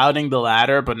of crowding the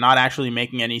ladder, but not actually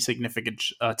making any significant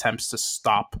attempts to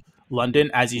stop London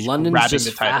as he's London's grabbing just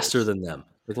the titles. faster than them.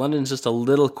 Like London's just a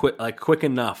little quick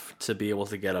enough to be able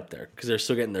to get up there because they're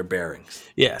still getting their bearings.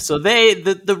 Yeah, so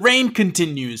the reign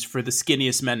continues for the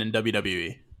skinniest men in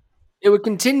WWE. It would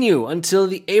continue until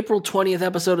the April 20th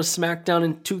episode of SmackDown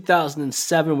in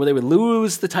 2007, where they would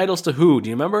lose the titles to who? Do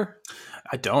you remember?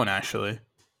 I don't actually.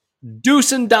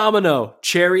 Deuce and Domino,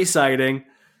 Cherry sighting.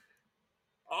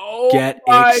 Oh, get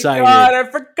my excited! God,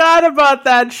 I forgot about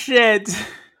that shit.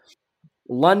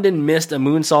 London missed a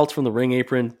moonsault from the ring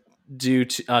apron due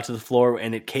to the floor,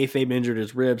 and it kayfabe injured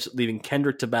his ribs, leaving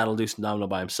Kendrick to battle Deuce and Domino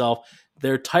by himself.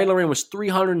 Their title reign was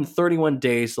 331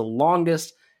 days, the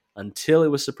longest, until it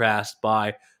was surpassed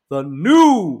by the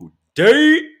New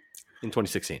Day in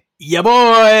 2016. Yeah,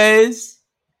 boys!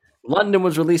 London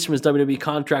was released from his WWE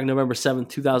contract November 7th,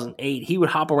 2008. He would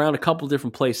hop around a couple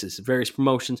different places, various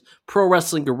promotions, Pro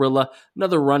Wrestling Guerrilla,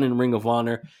 another run in Ring of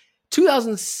Honor.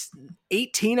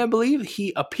 2018, I believe,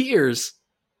 he appears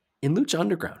in Lucha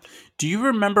Underground. Do you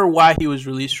remember why he was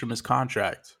released from his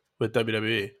contract with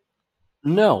WWE?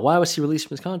 No, why was he released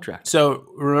from his contract? So,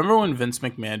 remember when Vince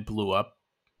McMahon blew up?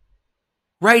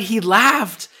 Right, he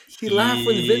laughed. He laughed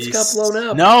when Vince got blown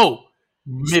up. No,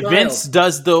 Vince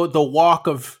does the walk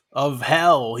of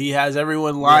hell. He has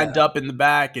everyone lined up in the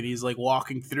back, and he's like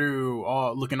walking through,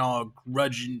 looking all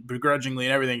begrudgingly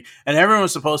and everything. And everyone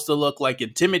was supposed to look like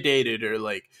intimidated or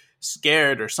like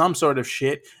scared or some sort of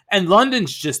shit. And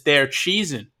London's just there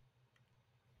cheesing.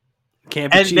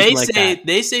 Can't be and cheesing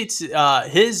they say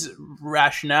his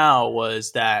rationale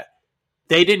was that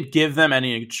they didn't give them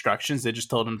any instructions. They just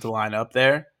told him to line up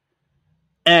there.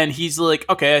 And he's like,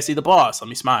 okay, I see the boss. Let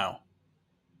me smile.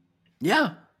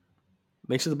 Yeah.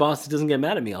 Make sure the boss doesn't get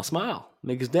mad at me. I'll smile.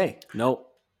 Make his day.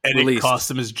 Nope. And released. It cost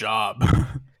him his job.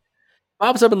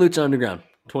 Pops up in Lucha Underground,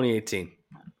 2018.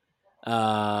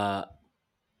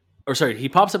 He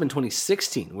pops up in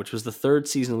 2016, which was the third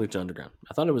season of Lucha Underground.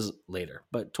 I thought it was later,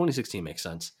 but 2016 makes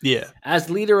sense. Yeah. As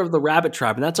leader of the Rabbit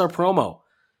Tribe, and that's our promo.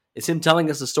 It's him telling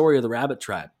us the story of the Rabbit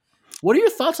Tribe. What are your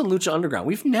thoughts on Lucha Underground?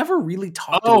 We've never really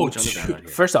talked about Lucha Underground out here.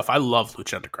 First off, I love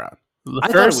Lucha Underground. I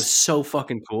thought it was so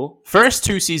fucking cool. First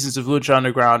two seasons of Lucha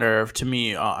Underground are, to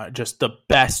me, just the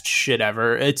best shit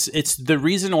ever. It's the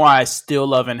reason why I still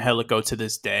love Angelico to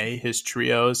this day. His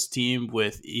trios team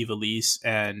with Ivelisse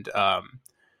and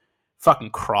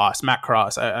Matt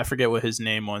Cross. I forget what his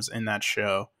name was in that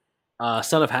show.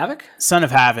 Son of Havoc? Son of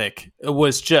Havoc. It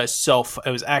was just it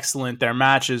was excellent. Their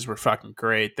matches were fucking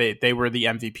great. They were the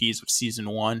MVPs of season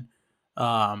 1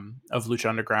 of Lucha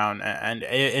Underground, and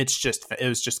it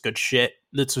was just good shit.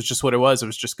 This was just what it was. It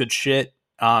was just good shit.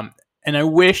 And I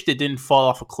wished it didn't fall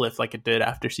off a cliff like it did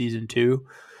after season 2,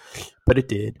 but it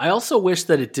did. I also wish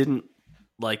that it didn't,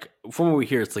 like, from what we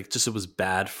hear, it's like just it was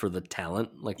bad for the talent,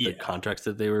 like the contracts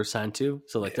that they were signed to.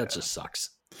 So like that just sucks.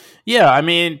 Yeah, I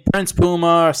mean, Prince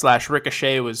Puma /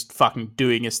 Ricochet was fucking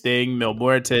doing his thing. Mil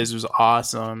Muertes was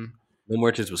awesome. Mil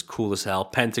Muertes was cool as hell.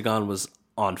 Pentagon was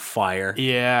on fire.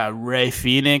 Yeah, Rey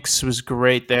Fenix was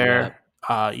great there.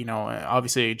 Yeah.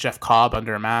 Obviously Jeff Cobb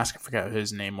under a mask. I forgot what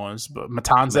his name was, but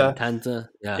Matanza.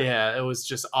 Yeah, it was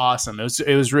just awesome.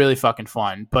 It was really fucking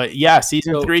fun. But yeah,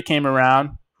 season 3 came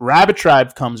around. Rabbit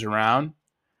Tribe comes around,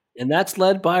 and that's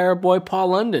led by our boy Paul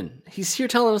London. He's here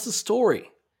telling us a story.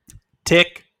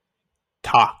 Tick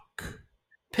tock.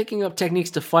 Picking up techniques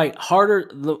to fight harder.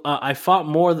 I fought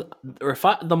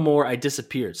the more I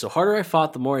disappeared. So harder I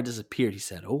fought, the more I disappeared. He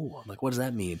said, "Oh, I'm like, what does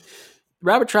that mean?"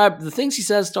 Rabbit Tribe. The things he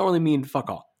says don't really mean fuck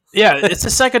all. Yeah, it's a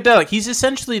psychedelic. He's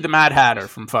essentially the Mad Hatter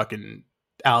from fucking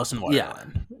Alice in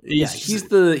Wonderland. He's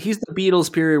the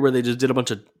Beatles period where they just did a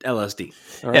bunch of LSD.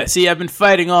 All right? Yeah. See, I've been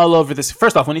fighting all over this.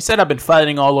 First off, when he said I've been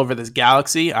fighting all over this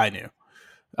galaxy, I knew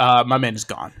my man is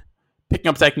gone. Picking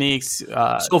up techniques,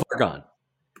 so far gone,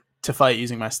 to fight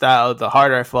using my style. The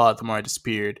harder I fought, the more I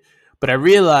disappeared. But I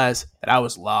realized that I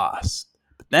was lost.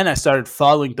 But then I started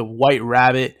following the White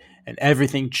Rabbit, and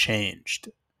everything changed.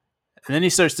 And then he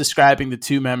starts describing the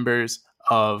two members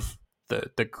of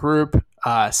the group.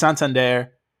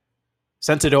 Santador,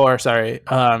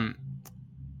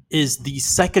 is the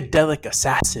psychedelic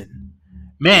assassin.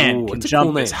 Man can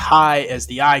jump as high as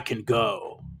the eye can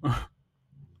go.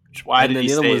 Why did he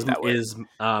say it that way? Is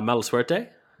Mala Suerte?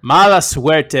 Mala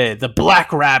Suerte, the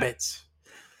Black Rabbit.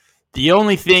 The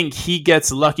only thing he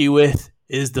gets lucky with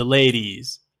is the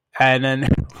ladies. And then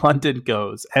London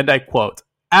goes, and I quote,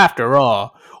 "After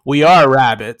all, we are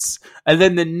rabbits." And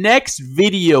then the next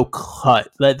video cut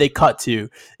that they cut to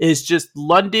is just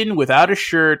London without a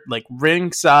shirt, like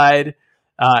ringside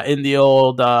in the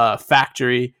old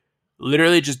factory,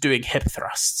 literally just doing hip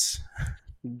thrusts.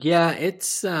 Yeah,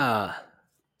 it's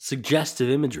suggestive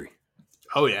imagery.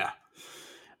 Oh yeah.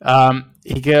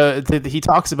 He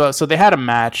talks about, so they had a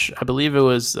match, I believe it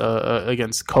was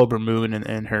against Cobra Moon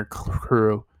and her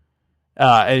crew,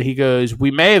 and he goes,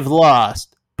 "We may have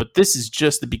lost, but this is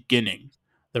just the beginning.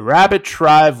 The Rabbit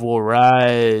Tribe will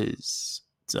rise.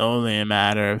 It's only a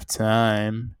matter of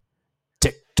time."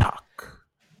 TikTok.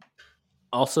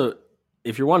 Also,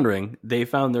 if you're wondering, they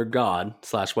found their god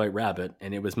 / White Rabbit,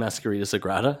 and it was Masquerita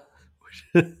Sagrada.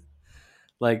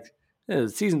 Like,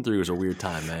 season 3 was a weird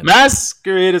time, man.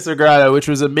 Masquerita Sagrada, which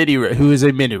was who is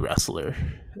a mini wrestler,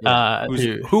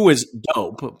 who was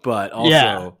dope, but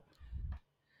also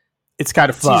it's kind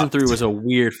of season fucked. 3 was a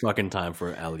weird fucking time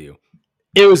for LU.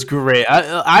 It was great.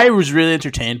 I was really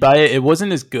entertained by it. It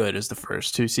wasn't as good as the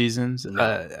first 2 seasons.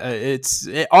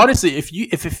 Honestly,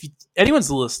 if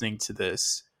anyone's listening to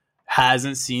this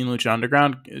hasn't seen Lucha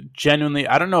Underground, genuinely,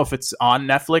 I don't know if it's on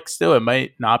Netflix still. It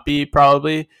might not be,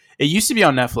 probably. It used to be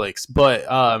on Netflix, but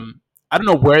I don't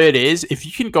know where it is. If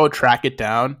you can go track it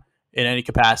down in any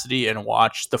capacity and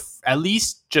watch at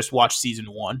least just watch season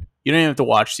 1. You don't even have to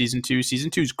watch season 2.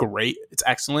 Season 2 is great. It's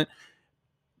excellent.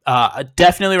 I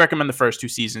definitely recommend the first 2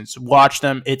 seasons. Watch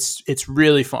them. It's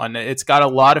really fun. It's got a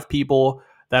lot of people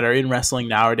that are in wrestling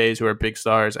nowadays who are big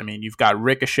stars. I mean, you've got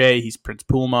Ricochet. He's Prince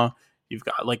Puma. You've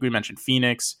got, like we mentioned,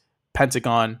 Phoenix,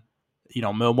 Pentagon,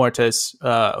 Mil Muertes,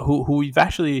 who we've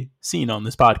actually seen on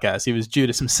this podcast. He was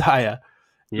Judas Messiah.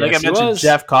 Yes, like I mentioned,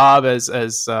 Jeff Cobb as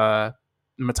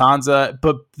Matanza.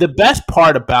 But the best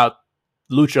part about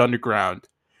Lucha Underground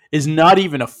is not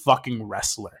even a fucking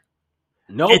wrestler.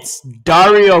 No, it's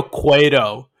Dario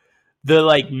Cueto,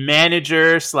 the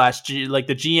manager /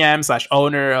 the GM /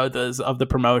 owner of the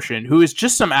promotion, who is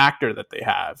just some actor that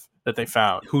they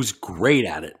found, who's great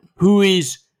at it, who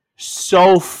is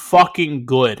so fucking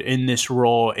good in this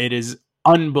role. It is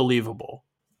unbelievable.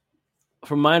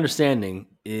 From my understanding,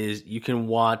 is you can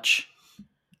watch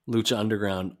Lucha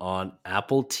Underground on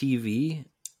Apple TV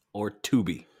or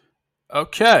Tubi.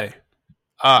 Okay,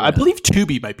 I believe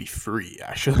Tubi might be free,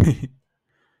 actually.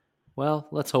 Well,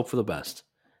 let's hope for the best.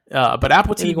 But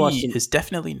Apple TV is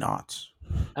definitely not.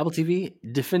 Apple TV,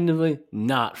 definitively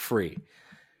not free.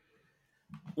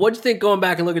 What'd you think going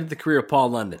back and looking at the career of Paul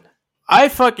London? I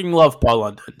fucking love Paul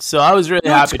London, so I was really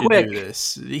happy to do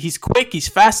this. He's quick, he's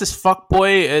fast as fuck, boy.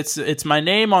 It's my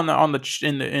name in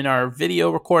our video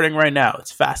recording right now.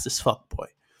 It's fast as fuck, boy.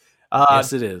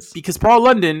 Yes, it is. Because Paul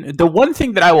London, the one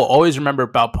thing that I will always remember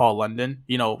about Paul London,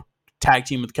 tag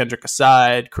team with Kendrick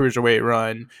aside, cruiserweight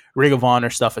run, Ring of Honor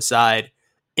stuff aside,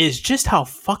 is just how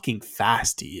fucking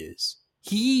fast he is.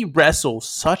 He wrestles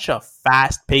such a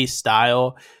fast-paced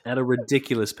style. At a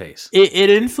ridiculous pace.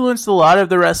 It influenced a lot of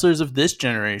the wrestlers of this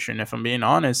generation, if I'm being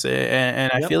honest.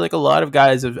 And I feel like a lot of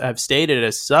guys have stated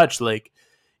as such.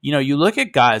 You look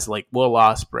at guys like Will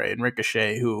Ospreay and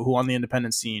Ricochet, who on the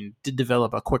independent scene did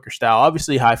develop a quicker style.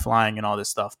 Obviously high-flying and all this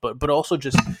stuff, but also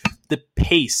just the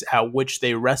pace at which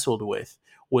they wrestled with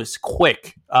was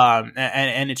quick.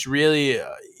 And it's really,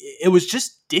 it was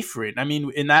just different. I mean,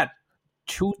 in that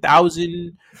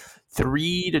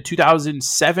 2003 to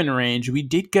 2007 range, we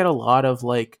did get a lot of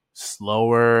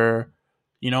slower,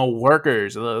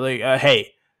 workers.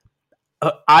 Hey,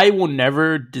 I will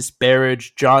never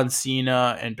disparage John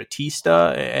Cena and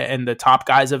Batista and the top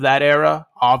guys of that era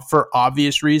for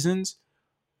obvious reasons,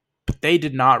 but they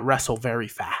did not wrestle very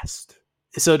fast.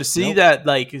 So to see that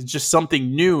it's just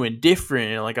something new and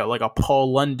different, like a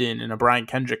Paul London and a Brian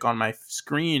Kendrick on my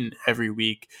screen every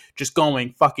week, just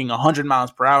going fucking 100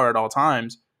 miles per hour at all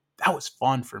times, that was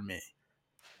fun for me.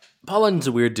 Paul London's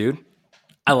a weird dude.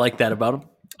 I like that about him.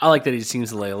 I like that he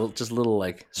seems a little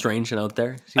strange and out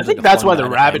there. I think that's why the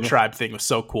Rabbit Tribe thing was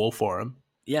so cool for him.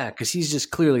 Yeah, because he's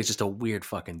just clearly just a weird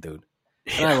fucking dude.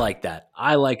 And I like that.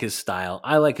 I like his style.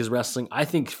 I like his wrestling. I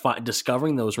think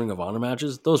discovering those Ring of Honor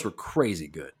matches, those were crazy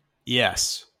good.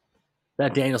 Yes.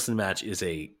 That Danielson match is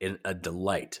a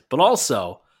delight. But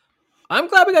also, I'm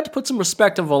glad we got to put some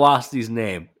respect on Velocity's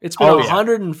name. It's been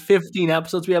 115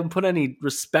 episodes. We haven't put any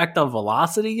respect on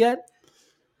Velocity yet.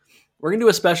 We're going to do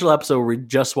a special episode where we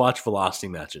just watch Velocity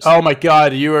matches. Oh my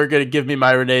God, you are going to give me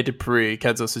my Rene Dupree,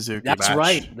 Kenzo Suzuki match.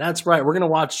 That's right. We're going to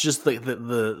watch just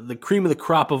the cream of the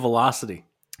crop of Velocity.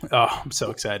 Oh, I'm so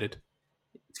excited.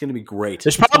 It's going to be great.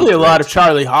 There's probably a lot of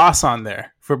Charlie Haas on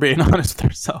there, for being honest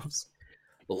with ourselves.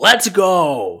 Let's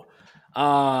go.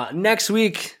 Next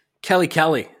week, Kelly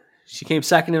Kelly. She came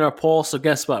second in our poll, so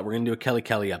guess what? We're going to do a Kelly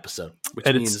Kelly episode. Which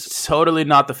means it's totally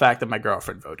not the fact that my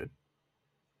girlfriend voted.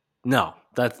 No,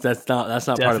 that's not part of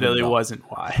it. Definitely wasn't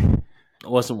why. It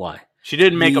wasn't why. She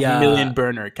didn't make a million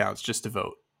burner accounts just to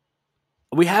vote.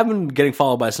 we have been getting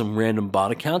followed by some random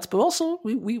bot accounts, but also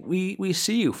we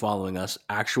see you following us,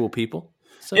 actual people.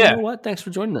 So you know what? Thanks for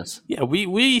joining us. Yeah,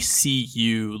 we see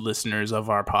you, listeners of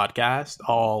our podcast,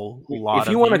 If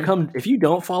you want to come, if you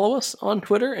don't follow us on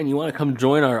Twitter and you want to come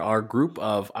join our group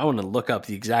of, I want to look up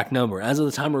the exact number as of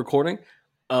the time of recording,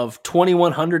 of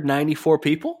 2,194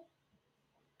 people,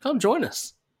 come join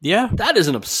us. Yeah. That is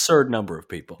an absurd number of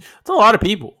people. It's a lot of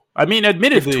people. I mean,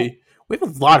 admittedly, we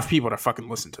have a lot of people that fucking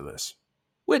listen to this.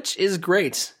 Which is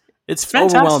great. It's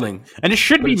fantastic. Overwhelming. And it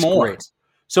should be more. Great.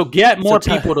 So get more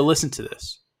people to listen to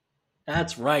this.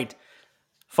 That's right.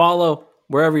 Follow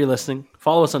wherever you're listening.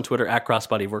 Follow us on Twitter at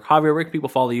CrossBodyWork. Javier, where can people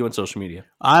follow you on social media?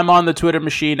 I'm on the Twitter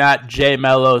machine at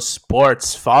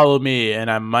JMelloSports. Follow me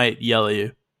and I might yell at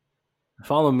you.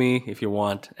 Follow me if you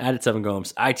want. At 7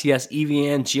 Gomes. ITS,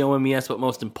 GOMES, but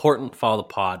most important, follow the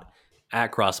pod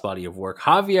at CrossBodyOfWork.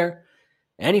 Javier,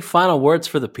 any final words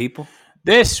for the people?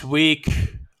 This week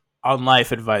on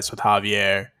Life Advice with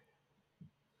Javier.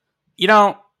 You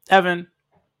know, Evan,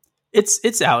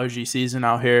 it's allergy season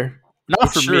out here.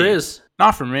 Not for me. Sure is.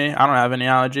 Not for me. I don't have any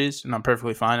allergies, and I'm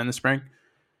perfectly fine in the spring.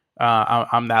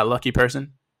 I'm that lucky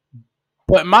person.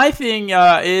 But my thing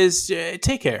is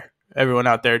take care, everyone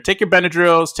out there. Take your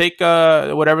Benadryls. Take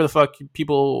whatever the fuck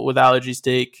people with allergies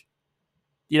take.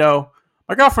 You know,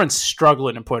 my girlfriend's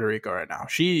struggling in Puerto Rico right now.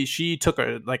 She took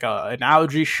an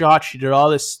allergy shot. She did all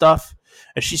this stuff,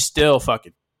 and she's still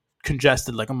fucking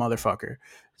congested like a motherfucker.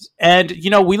 And,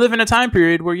 you know, we live in a time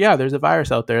period where, there's a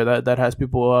virus out there that has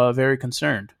people very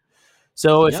concerned.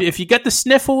 So if you get the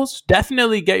sniffles,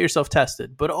 definitely get yourself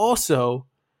tested. But also,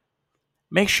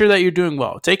 make sure that you're doing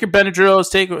well. Take your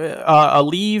Benadryls, take a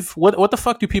leave. What the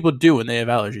fuck do people do when they have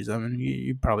allergies? I mean,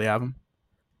 you probably have them.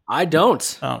 I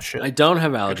don't. Oh, shit. I don't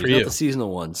have allergies, not the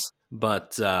seasonal ones.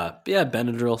 But,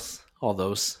 Benadryls, all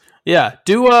those. Yeah,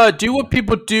 do what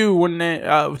people do when they...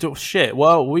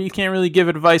 well, we can't really give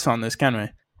advice on this, can we?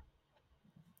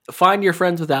 Find your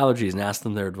friends with allergies and ask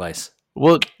them their advice.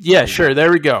 Well, yeah, sure.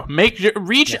 There we go.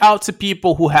 Reach out to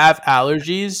people who have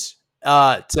allergies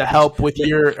to help with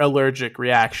your allergic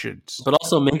reactions. But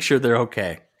also make sure they're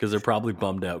okay, because they're probably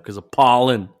bummed out because of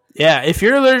pollen. Yeah, if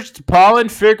you're allergic to pollen,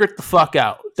 figure it the fuck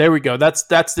out. There we go. That's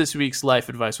this week's Life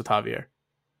Advice with Javier.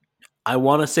 I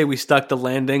want to say we stuck the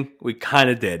landing. We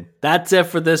kind of did. That's it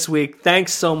for this week.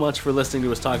 Thanks so much for listening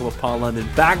to us talk about Paul London.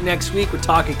 Back next week, we're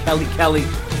talking Kelly.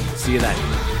 See you then.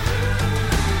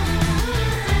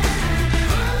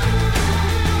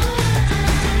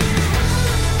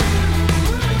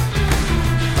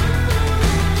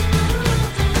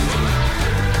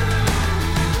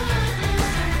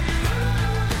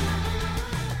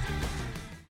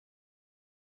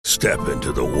 Step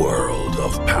into the world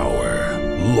of power,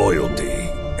 loyalty,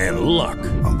 and luck.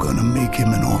 I'm gonna make him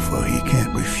an offer he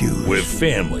can't refuse. With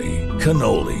family,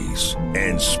 cannolis,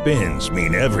 and spins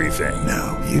mean everything.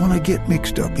 Now, you wanna get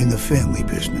mixed up in the family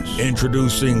business.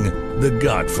 Introducing The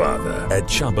Godfather at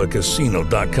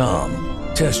ChumbaCasino.com.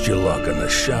 Test your luck in the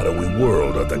shadowy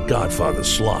world of The Godfather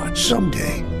slot.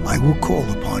 Someday, I will call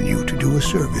upon you to do a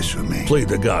service for me. Play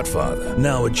The Godfather,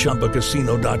 now at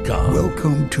ChumbaCasino.com.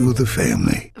 Welcome to the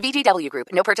family. VGW Group.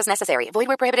 No purchase necessary. Void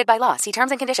where prohibited by law. See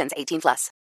terms and conditions. 18+.